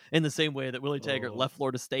notice in the same way that Willie Taggart left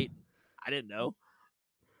Florida State. I didn't know.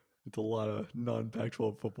 It's a lot of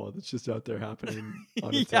non-Pac-12 football that's just out there happening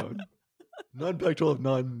on its own. Non-Pac-12,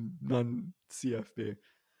 non-CFB.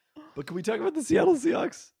 But can we talk about the Seattle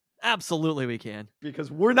Seahawks? Absolutely we can. Because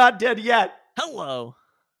we're not dead yet. Hello.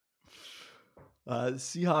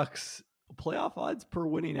 Seahawks playoff odds per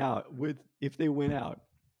winning out, if they win out,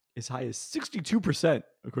 as high as 62%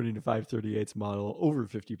 according to 538's model, over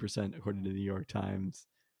 50% according to the New York Times.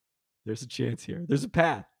 There's a chance here. There's a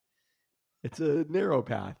path. It's a narrow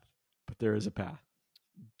path, but there is a path.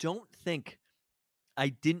 Don't think I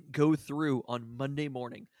didn't go through on Monday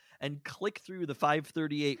morning and click through the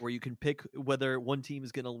 538 where you can pick whether one team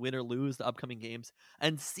is going to win or lose the upcoming games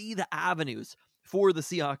and see the avenues for the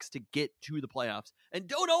Seahawks to get to the playoffs. And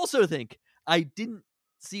don't also think I didn't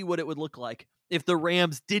see what it would look like if the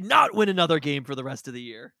Rams did not win another game for the rest of the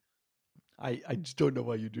year. I just don't know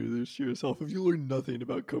why you do this to yourself if you learn nothing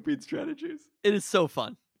about coping strategies. It is so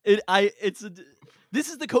fun. This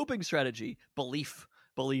is the coping strategy. Belief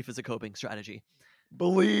is a coping strategy.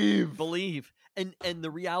 Believe. And the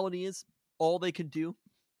reality is, all they can do,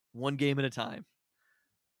 one game at a time.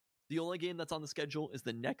 The only game that's on the schedule is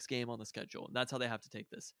the next game on the schedule, and that's how they have to take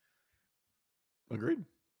this. Agreed.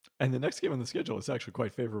 And the next game on the schedule is actually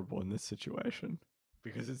quite favorable in this situation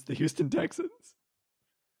because it's the Houston Texans.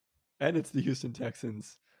 And it's the Houston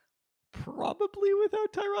Texans probably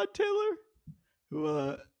without Tyrod Taylor,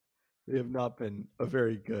 who they have not been a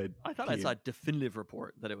very good I thought team. I saw a definitive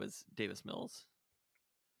report that it was Davis Mills.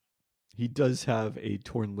 He does have a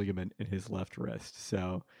torn ligament in his left wrist,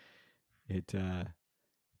 so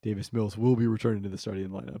Davis Mills will be returning to the starting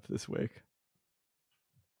lineup this week.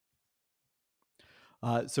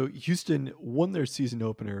 So Houston won their season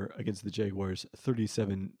opener against the Jaguars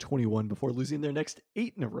 37-21 before losing their next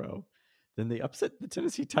 8 in a row. Then they upset the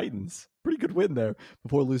Tennessee Titans. Pretty good win there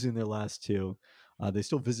before losing their last two. They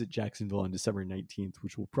still visit Jacksonville on December 19th,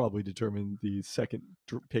 which will probably determine the second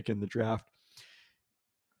pick in the draft.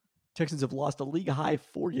 Texans have lost a league-high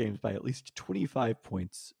 4 games by at least 25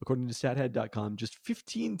 points. According to StatHead.com, just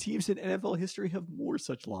 15 teams in NFL history have more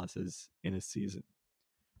such losses in a season.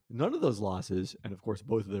 None of those losses, and of course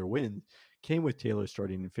both of their wins, came with Taylor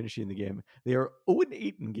starting and finishing the game. They are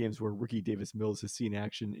 0-8 in games where rookie Davis Mills has seen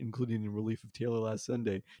action, including in relief of Taylor last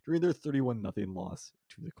Sunday during their 31-0 loss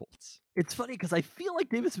to the Colts. It's funny because I feel like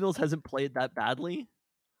Davis Mills hasn't played that badly.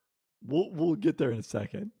 We'll get there in a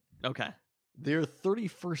second. Okay. They're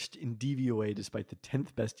 31st in DVOA despite the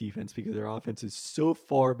 10th best defense because their offense is so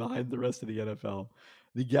far behind the rest of the NFL.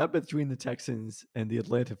 The gap between the Texans and the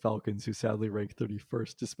Atlanta Falcons, who sadly rank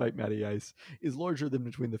 31st despite Matty Ice, is larger than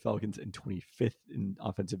between the Falcons and 25th in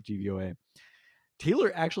offensive DVOA.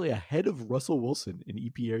 Taylor actually ahead of Russell Wilson in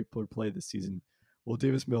EPA per play this season, while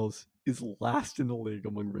Davis Mills is last in the league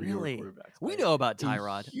among regular quarterbacks. We know about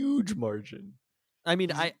Tyrod. Huge margin. I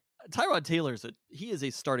mean, Tyrod Taylor's he is a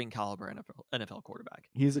starting caliber NFL quarterback.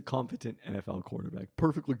 He is a competent NFL quarterback,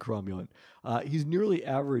 perfectly cromulent. He's nearly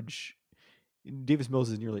average. Davis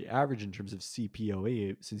Mills is nearly average in terms of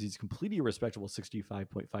CPOA since he's completely a respectable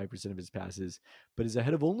 65.5% of his passes, but is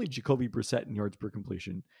ahead of only Jacoby Brissett in yards per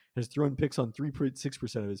completion, has thrown picks on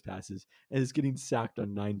 3.6% of his passes, and is getting sacked on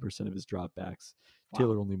 9% of his dropbacks. Wow.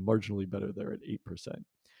 Taylor only marginally better there at 8%.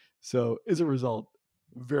 So as a result,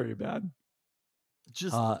 very bad.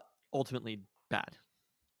 Just ultimately bad.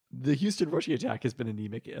 The Houston rushing attack has been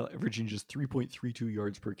anemic, averaging just 3.32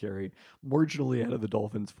 yards per carry, marginally ahead of the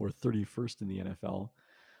Dolphins for 31st in the NFL.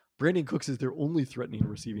 Brandon Cooks is their only threatening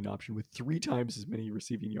receiving option with 3 times as many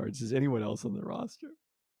receiving yards as anyone else on the roster.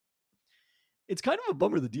 It's kind of a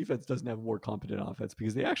bummer the defense doesn't have more competent offense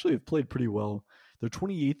because they actually have played pretty well. They're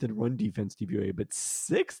 28th in run defense DVOA, but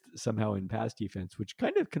 6th somehow in pass defense, which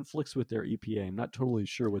kind of conflicts with their EPA. I'm not totally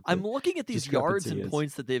sure what I'm looking at these yards and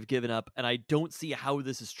points that they've given up, and I don't see how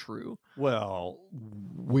this is true. Well,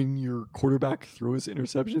 when your quarterback throws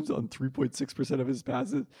interceptions on 3.6% of his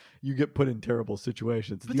passes, you get put in terrible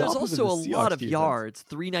situations. But there's also a lot of yards.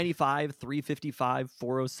 395, 355,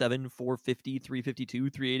 407, 450, 352,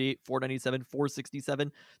 388, 497,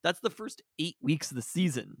 467. That's the first 8 weeks of the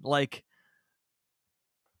season.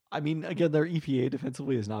 I mean, again, their EPA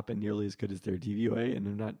defensively has not been nearly as good as their DVOA, and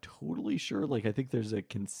I'm not totally sure. I think there's a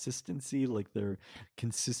consistency, they're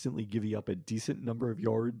consistently giving up a decent number of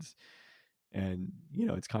yards, and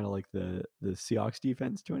it's kind of like the Seahawks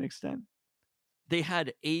defense to an extent. They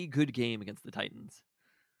had a good game against the Titans.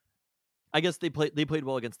 I guess they played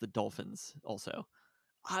well against the Dolphins also.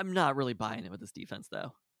 I'm not really buying it with this defense,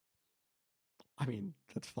 though. I mean,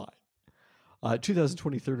 that's fine.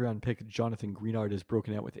 2020 third-round pick Jonathan Greenard has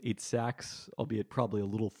broken out with 8 sacks, albeit probably a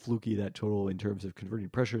little fluky, that total, in terms of converting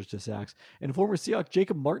pressures to sacks. And former Seahawk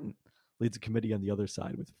Jacob Martin leads a committee on the other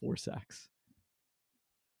side with 4 sacks.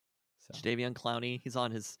 So. Jadeveon Clowney, he's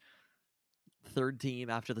on his 3rd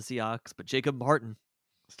team after the Seahawks, but Jacob Martin.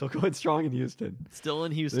 Still going strong in Houston. Still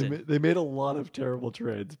in Houston. They made a lot of terrible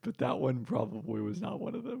trades, but that one probably was not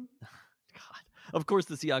one of them. God. Of course,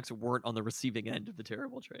 the Seahawks weren't on the receiving end of the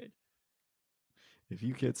terrible trade. If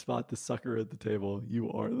you can't spot the sucker at the table, you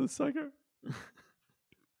are the sucker.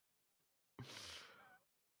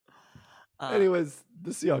 Anyways,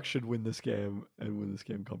 the Seahawks should win this game and win this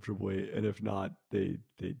game comfortably. And if not, they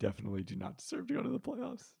definitely do not deserve to go to the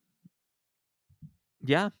playoffs.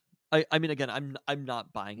 Yeah. I mean, again, I'm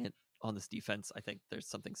not buying it on this defense. I think there's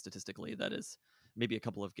something statistically that is maybe a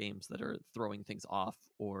couple of games that are throwing things off,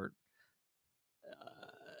 or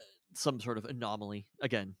some sort of anomaly.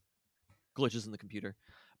 Again, glitches in the computer.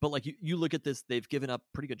 But you look at this, they've given up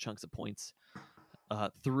pretty good chunks of points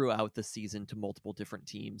throughout the season to multiple different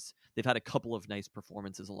teams. They've had a couple of nice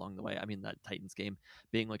performances along the way. I mean, that Titans game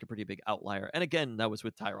being a pretty big outlier. And again, that was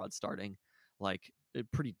with Tyrod starting. A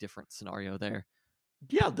pretty different scenario there.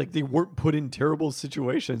 Yeah, they weren't put in terrible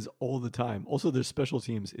situations all the time. Also, their special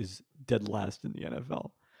teams is dead last in the NFL.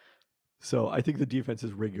 So I think the defense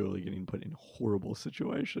is regularly getting put in horrible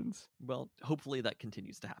situations. Well, hopefully that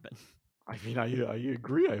continues to happen. I mean, I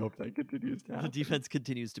agree. I hope that continues to happen. The defense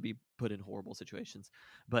continues to be put in horrible situations.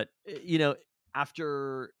 But,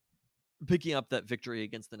 after picking up that victory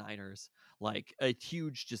against the Niners, a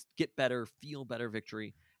huge just get better, feel better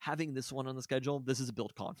victory, having this one on the schedule, this is a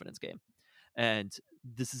build confidence game. And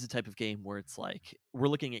this is a type of game where it's we're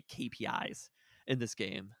looking at KPIs in this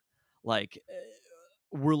game.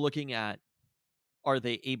 We're looking at, are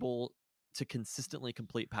they able to consistently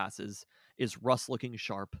complete passes? Is Russ looking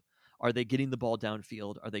sharp? Are they getting the ball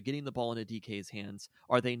downfield? Are they getting the ball into DK's hands?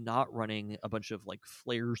 Are they not running a bunch of like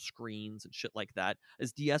flare screens and shit like that?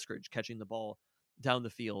 Is D. Eskridge catching the ball down the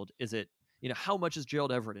field? Is it, how much is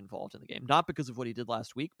Gerald Everett involved in the game? Not because of what he did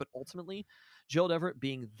last week, but ultimately, Gerald Everett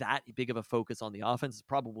being that big of a focus on the offense is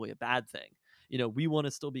probably a bad thing. We want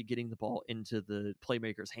to still be getting the ball into the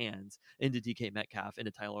playmakers' hands, into DK Metcalf, into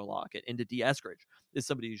Tyler Lockett, into D. Eskridge is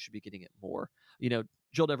somebody who should be getting it more.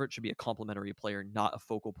 Gerald Everett should be a complementary player, not a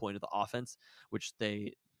focal point of the offense, which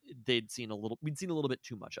we'd seen a little bit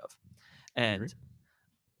too much of. And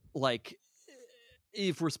like,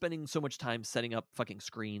 if we're spending so much time setting up fucking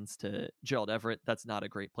screens to Gerald Everett, that's not a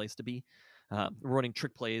great place to be. We're running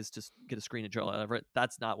trick plays to get a screen to Gerald Everett.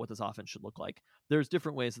 That's not what this offense should look like. There's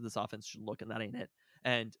different ways that this offense should look, and that ain't it.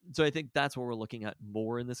 And so I think that's what we're looking at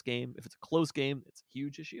more in this game. If it's a close game, it's a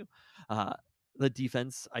huge issue. The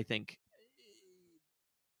defense, I think,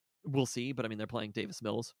 we'll see. But I mean, they're playing Davis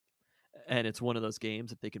Mills, and it's one of those games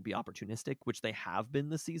that they can be opportunistic, which they have been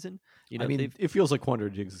this season. It feels like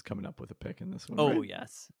Quandre Diggs is coming up with a pick in this one. Oh, right?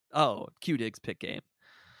 yes. Oh, Q Diggs pick game.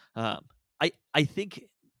 I think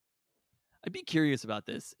I'd be curious about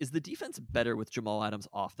this. Is the defense better with Jamal Adams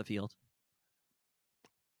off the field?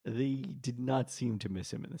 They did not seem to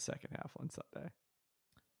miss him in the second half on Sunday.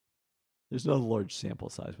 There's no large sample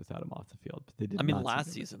size without him off the field, but they did.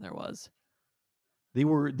 Last season there was. They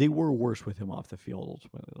were worse with him off the field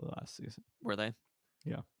ultimately last season. Were they?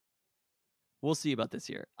 Yeah. We'll see about this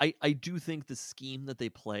year. I do think the scheme that they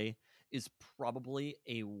play is probably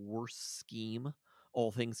a worse scheme,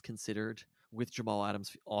 all things considered, with Jamal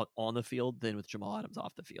Adams on the field than with Jamal Adams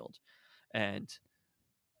off the field. And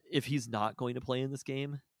if he's not going to play in this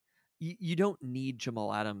game, you don't need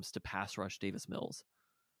Jamal Adams to pass rush Davis Mills.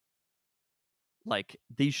 Like,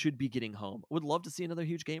 they should be getting home. Would love to see another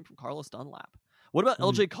huge game from Carlos Dunlap. What about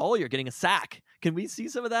LJ Collier getting a sack? Can we see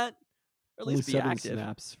some of that? Or at least be active.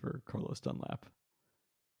 Snaps for Carlos Dunlap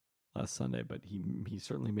last Sunday, but he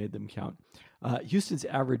certainly made them count. Houston's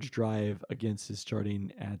average drive against is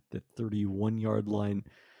starting at the 31-yard line.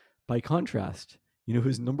 By contrast,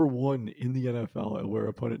 who's number one in the NFL at where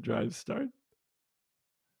opponent drives start?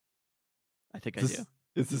 I think I do.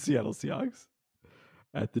 It's the Seattle Seahawks.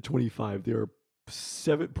 At the 25, they are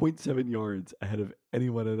 7.7 yards ahead of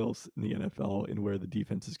anyone else in the NFL in where the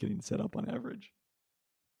defense is getting set up on average.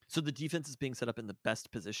 So the defense is being set up in the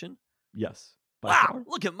best position? Yes. Wow, far.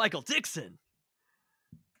 Look at Michael Dixon.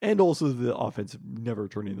 And also the offense never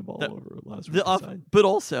turning the ball over last week. But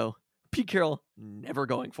also, Pete Carroll never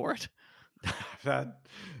going for it.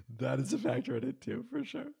 that is a factor in it too, for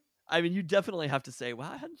sure. I mean, you definitely have to say,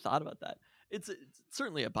 wow, I hadn't thought about that. It's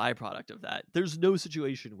certainly a byproduct of that. There's no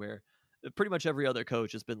situation where pretty much every other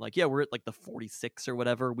coach has been like, yeah, we're at like the 46 or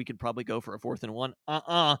whatever. We could probably go for a 4th and 1.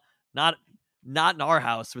 Not in our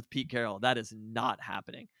house with Pete Carroll. That is not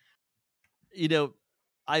happening.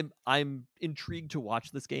 I'm intrigued to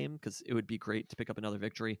watch this game because it would be great to pick up another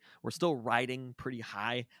victory. We're still riding pretty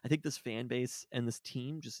high. I think this fan base and this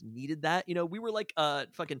team just needed that. We were like a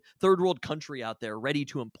fucking third world country out there ready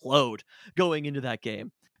to implode going into that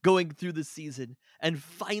game, going through the season, and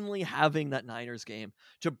finally having that Niners game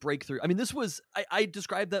to break through. I mean, this was, I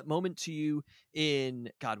described that moment to you in,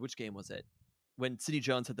 God, which game was it? When Sidney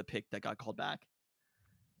Jones had the pick that got called back.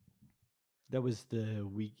 That was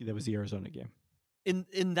the Arizona game.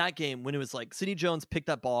 In that game, when it was like Sidney Jones picked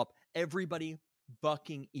that ball up, everybody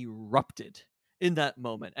fucking erupted in that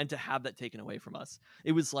moment. And to have that taken away from us,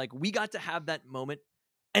 it was like we got to have that moment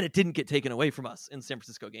and it didn't get taken away from us in the San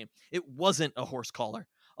Francisco game. It wasn't a horse collar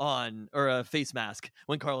or a face mask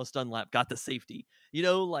when Carlos Dunlap got the safety.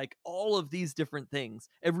 Like all of these different things,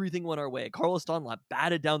 everything went our way. Carlos Dunlap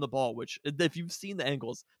batted down the ball, which if you've seen the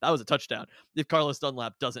angles, that was a touchdown. If Carlos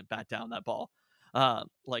Dunlap doesn't bat down that ball.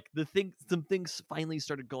 Some things finally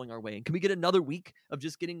started going our way. And can we get another week of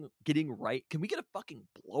just getting right? Can we get a fucking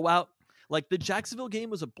blowout? Like the Jacksonville game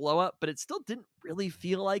was a blowout, but it still didn't really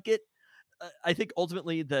feel like it. I think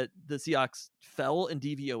ultimately that the Seahawks fell in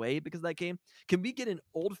DVOA because of that game. Can we get an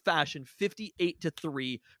old-fashioned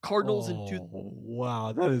 58-3 Cardinals into?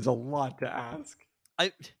 Wow, that is a lot to ask.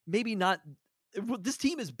 Maybe not. This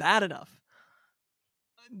team is bad enough.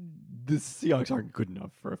 The Seahawks aren't good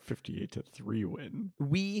enough for a 58-3 win.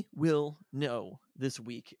 We will know this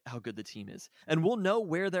week how good the team is, and we'll know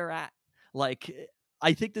where they're at. Like,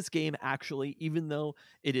 I think this game actually, even though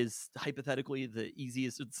it is hypothetically the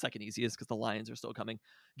second easiest because the Lions are still coming,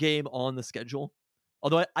 game on the schedule.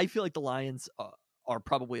 Although I feel like the Lions are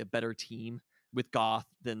probably a better team with Goff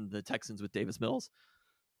than the Texans with Davis Mills.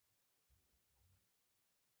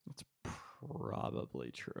 That's probably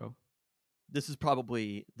true. This is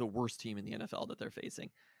probably the worst team in the NFL that they're facing.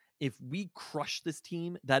 if we crush this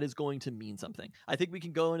team, that is going to mean something. I think we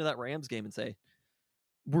can go into that Rams game and say,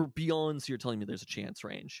 we're beyond, so you're telling me there's a chance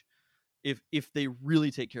range. If they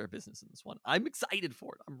really take care of business in this one, I'm excited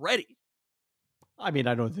for it. I'm ready. I mean,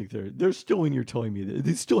 I don't think they're still when you're telling me that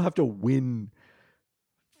they still have to win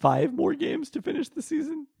 5 more games to finish the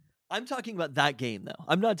season. I'm talking about that game, though.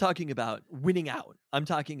 I'm not talking about winning out. I'm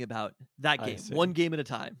talking about that game, one game at a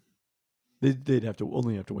time. They'd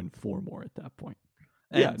only have to win 4 more at that point.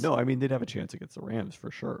 Yeah, no, I mean, they'd have a chance against the Rams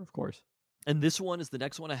for sure, of course. And this one is the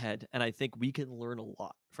next one ahead, and I think we can learn a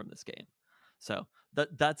lot from this game. So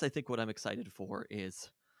that's I think what I'm excited for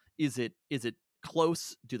is it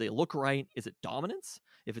close? Do they look right? Is it dominance?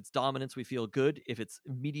 If it's dominance, we feel good. If it's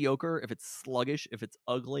mediocre, if it's sluggish, if it's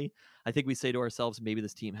ugly, I think we say to ourselves, maybe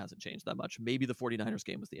this team hasn't changed that much. Maybe the 49ers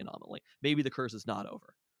game was the anomaly. Maybe the curse is not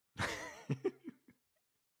over.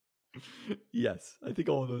 Yes, I think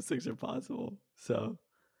all of those things are possible. So,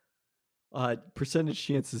 percentage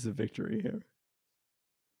chances of victory here.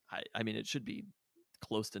 I mean, it should be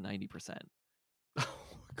close to 90%.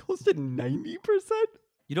 Close to 90%?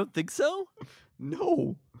 You don't think so?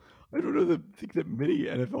 No. I don't know think that many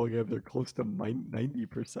NFL games are close to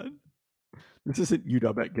 90%. This isn't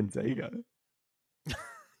UW at Gonzaga.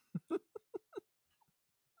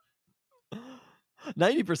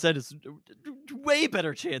 90% is way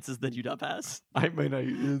better chances than UW has. I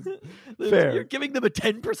mean, fair. You're giving them a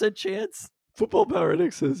 10% chance? Football Power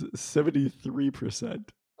Index says 73%.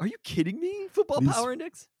 Are you kidding me? Football Power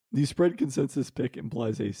Index? The spread consensus pick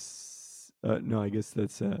implies no, I guess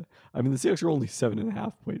that's I mean, the Seahawks are only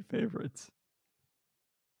 7.5 point favorites.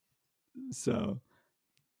 So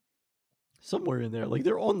somewhere in there, like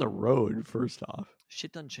they're on the road. First off,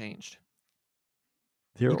 shit done changed.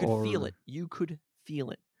 You could feel it. You could feel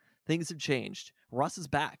it. Things have changed. Russ is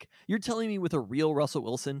back. You're telling me with a real Russell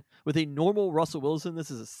Wilson, with a normal Russell Wilson,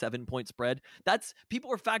 this is a 7-point spread.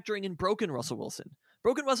 People are factoring in broken Russell Wilson.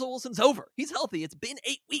 Broken Russell Wilson's over. He's healthy. It's been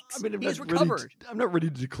 8 weeks. I mean, he's recovered. I'm not ready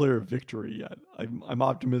to declare a victory yet. I'm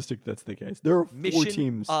optimistic that's the case. There are four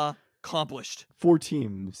teams accomplished. 4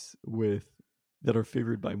 teams that are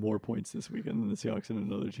favored by more points this weekend than the Seahawks, and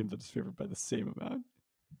another team that is favored by the same amount.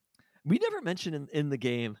 We never mentioned in the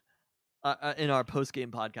game, in our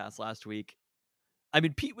post-game podcast last week. I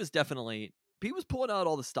mean, Pete was pulling out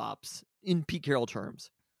all the stops in Pete Carroll terms.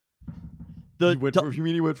 You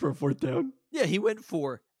mean he went for a 4th down? Yeah, he went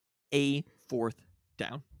for a 4th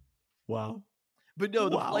down. Wow. But no,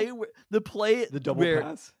 the double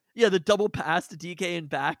pass. Yeah, the double pass to DK and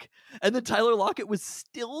back, and then Tyler Lockett was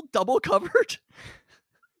still double covered.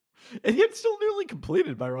 And yet still nearly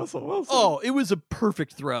completed by Russell Wilson. Oh, it was a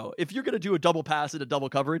perfect throw. If you're going to do a double pass and a double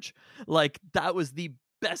coverage, like that was the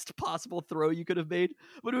best possible throw you could have made.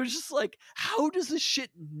 But it was just like, how does this shit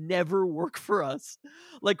never work for us?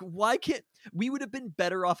 Like, why can't we would have been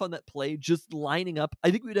better off on that play just lining up?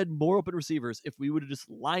 I think we'd had more open receivers if we would have just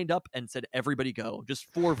lined up and said, everybody go, just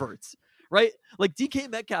 4 verts, right? Like DK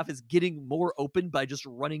Metcalf is getting more open by just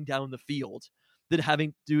running down the field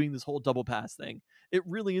than doing this whole double pass thing. It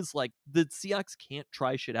really is like the Seahawks can't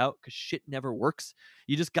try shit out because shit never works.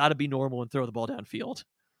 You just got to be normal and throw the ball downfield.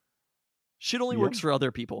 Shit only works for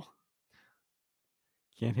other people.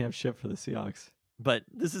 Can't have shit for the Seahawks. But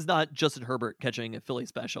this is not Justin Herbert catching a Philly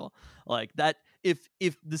special. Like that, if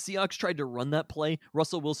the Seahawks tried to run that play,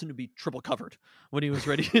 Russell Wilson would be triple covered when he was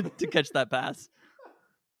ready to catch that pass.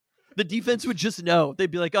 The defense would just know.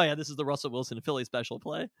 They'd be like, oh yeah, this is the Russell Wilson Philly special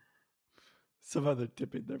play. Somehow they're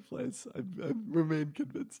tipping their plays. I remain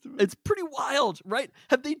convinced of it. It's pretty wild, right?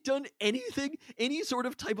 Have they done anything, any sort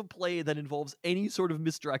of type of play that involves any sort of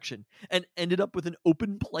misdirection and ended up with an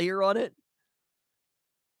open player on it?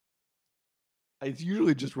 It's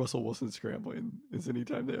usually just Russell Wilson scrambling is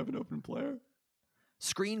anytime they have an open player.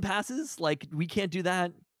 Screen passes? Like, we can't do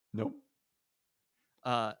that? Nope.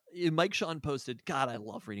 Mike Sean posted, God, I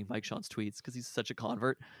love reading Mike Sean's tweets because he's such a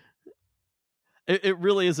convert. It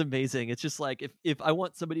really is amazing. It's just like if I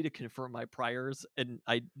want somebody to confirm my priors and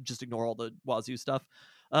I just ignore all the Wazoo stuff.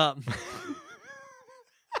 But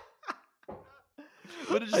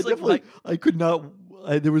it's just I could not.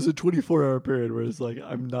 There was a 24-hour period where it's like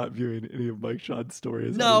I'm not viewing any of Mike Sean's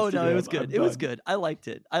stories. No, it was good. It was good. I liked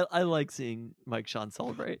it. I like seeing Mike Sean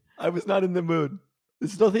celebrate. I was not in the mood.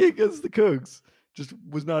 It's nothing against the Cougs. Just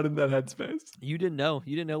was not in that headspace. You didn't know.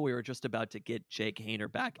 You didn't know we were just about to get Jake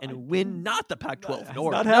Hayner back and win not the Pac-12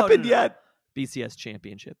 North. Not happened yet. BCS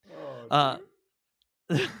championship. Oh,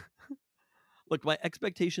 look, my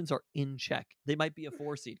expectations are in check. They might be a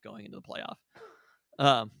 4 seed going into the playoff.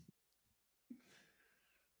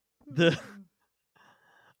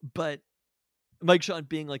 But Mike Sean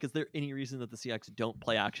being like, is there any reason that the Seahawks don't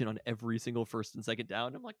play action on every single first and second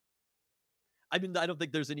down? I'm like, I mean, I don't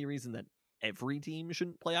think there's any reason that every team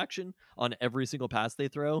shouldn't play action on every single pass they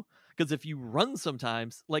throw. Because if you run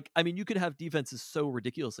sometimes, like, I mean, you could have defenses so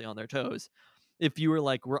ridiculously on their toes. If you were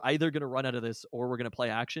like, we're either going to run out of this or we're going to play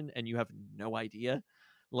action and you have no idea,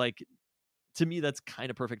 like, to me, that's kind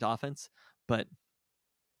of perfect offense. But,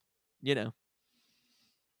 you know,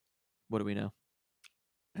 what do we know?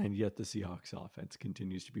 And yet the Seahawks offense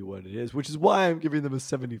continues to be what it is, which is why I'm giving them a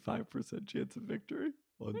 75% chance of victory.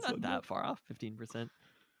 We're not that far off, 15%.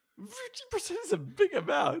 50% is a big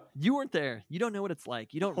amount. You weren't there. You don't know what it's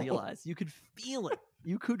like. You don't realize. You could feel it.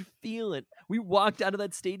 You could feel it. We walked out of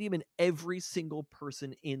that stadium and every single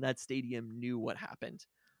person in that stadium knew what happened.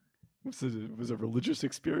 Was it a religious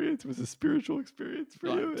experience? Was it a spiritual experience for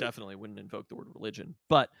you? I definitely wouldn't invoke the word religion,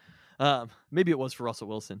 but maybe it was for Russell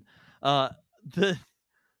Wilson.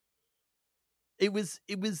 It was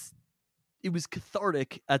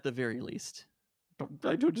cathartic at the very least.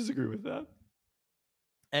 I don't disagree with that.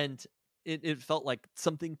 And it felt like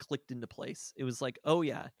something clicked into place. It was like, oh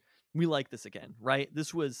yeah, we like this again, right?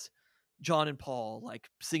 This was John and Paul like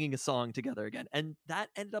singing a song together again, and that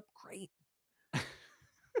ended up great.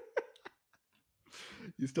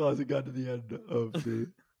 He still hasn't got to the end of the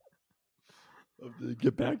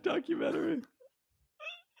Get Back documentary.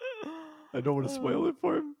 I don't want to spoil it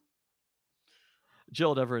for him.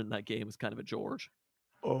 Gerald Everett in that game was kind of a George.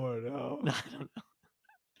 Oh no. I don't know.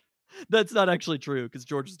 That's not actually true because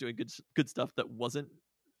George was doing good stuff that wasn't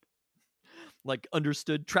like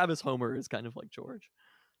understood. Travis Homer is kind of like George.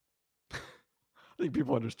 I think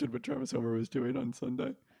people understood what Travis Homer was doing on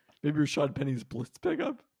Sunday. Maybe Rashad Penny's blitz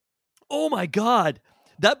pickup. Oh my God.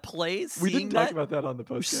 That play, we didn't talk about that on the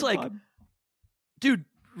post. Just like, dude,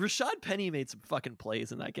 Rashad Penny made some fucking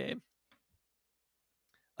plays in that game.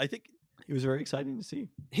 I think it was very exciting to see.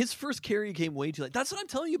 His first carry came way too late. That's what I'm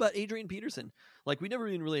telling you about Adrian Peterson. Like, we never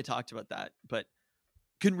even really talked about that. But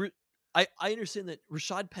I understand that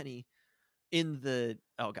Rashad Penny in the,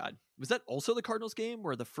 oh God, was that also the Cardinals game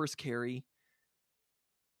where the first carry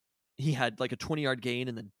he had like a 20-yard gain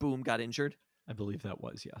and then boom, got injured? I believe that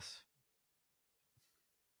was, yes.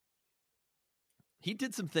 He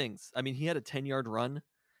did some things. I mean, he had a 10-yard run.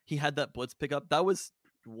 He had that blitz pickup. That was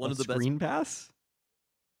one of the best. Screen pass?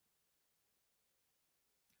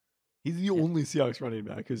 He's the only Seahawks running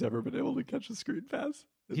back who's ever been able to catch a screen pass.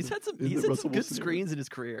 He's had some good screens in his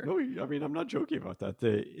career. No, I mean, I'm not joking about that.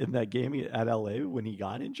 In that game at LA when he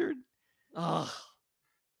got injured. Oh.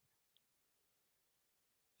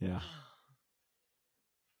 Yeah.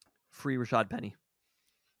 Free Rashad Penny.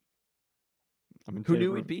 Who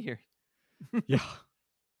knew we'd be here? Yeah.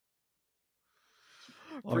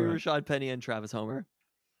 Free Rashad Penny and Travis Homer.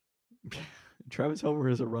 Travis Homer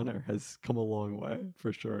as a runner has come a long way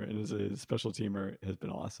for sure, and as a special teamer has been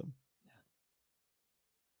awesome.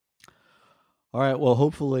 All right, well,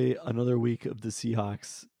 hopefully another week of the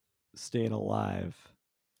Seahawks staying alive.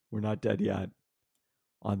 We're not dead yet.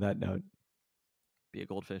 On that note, be a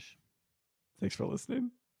goldfish. Thanks for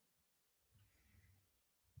listening.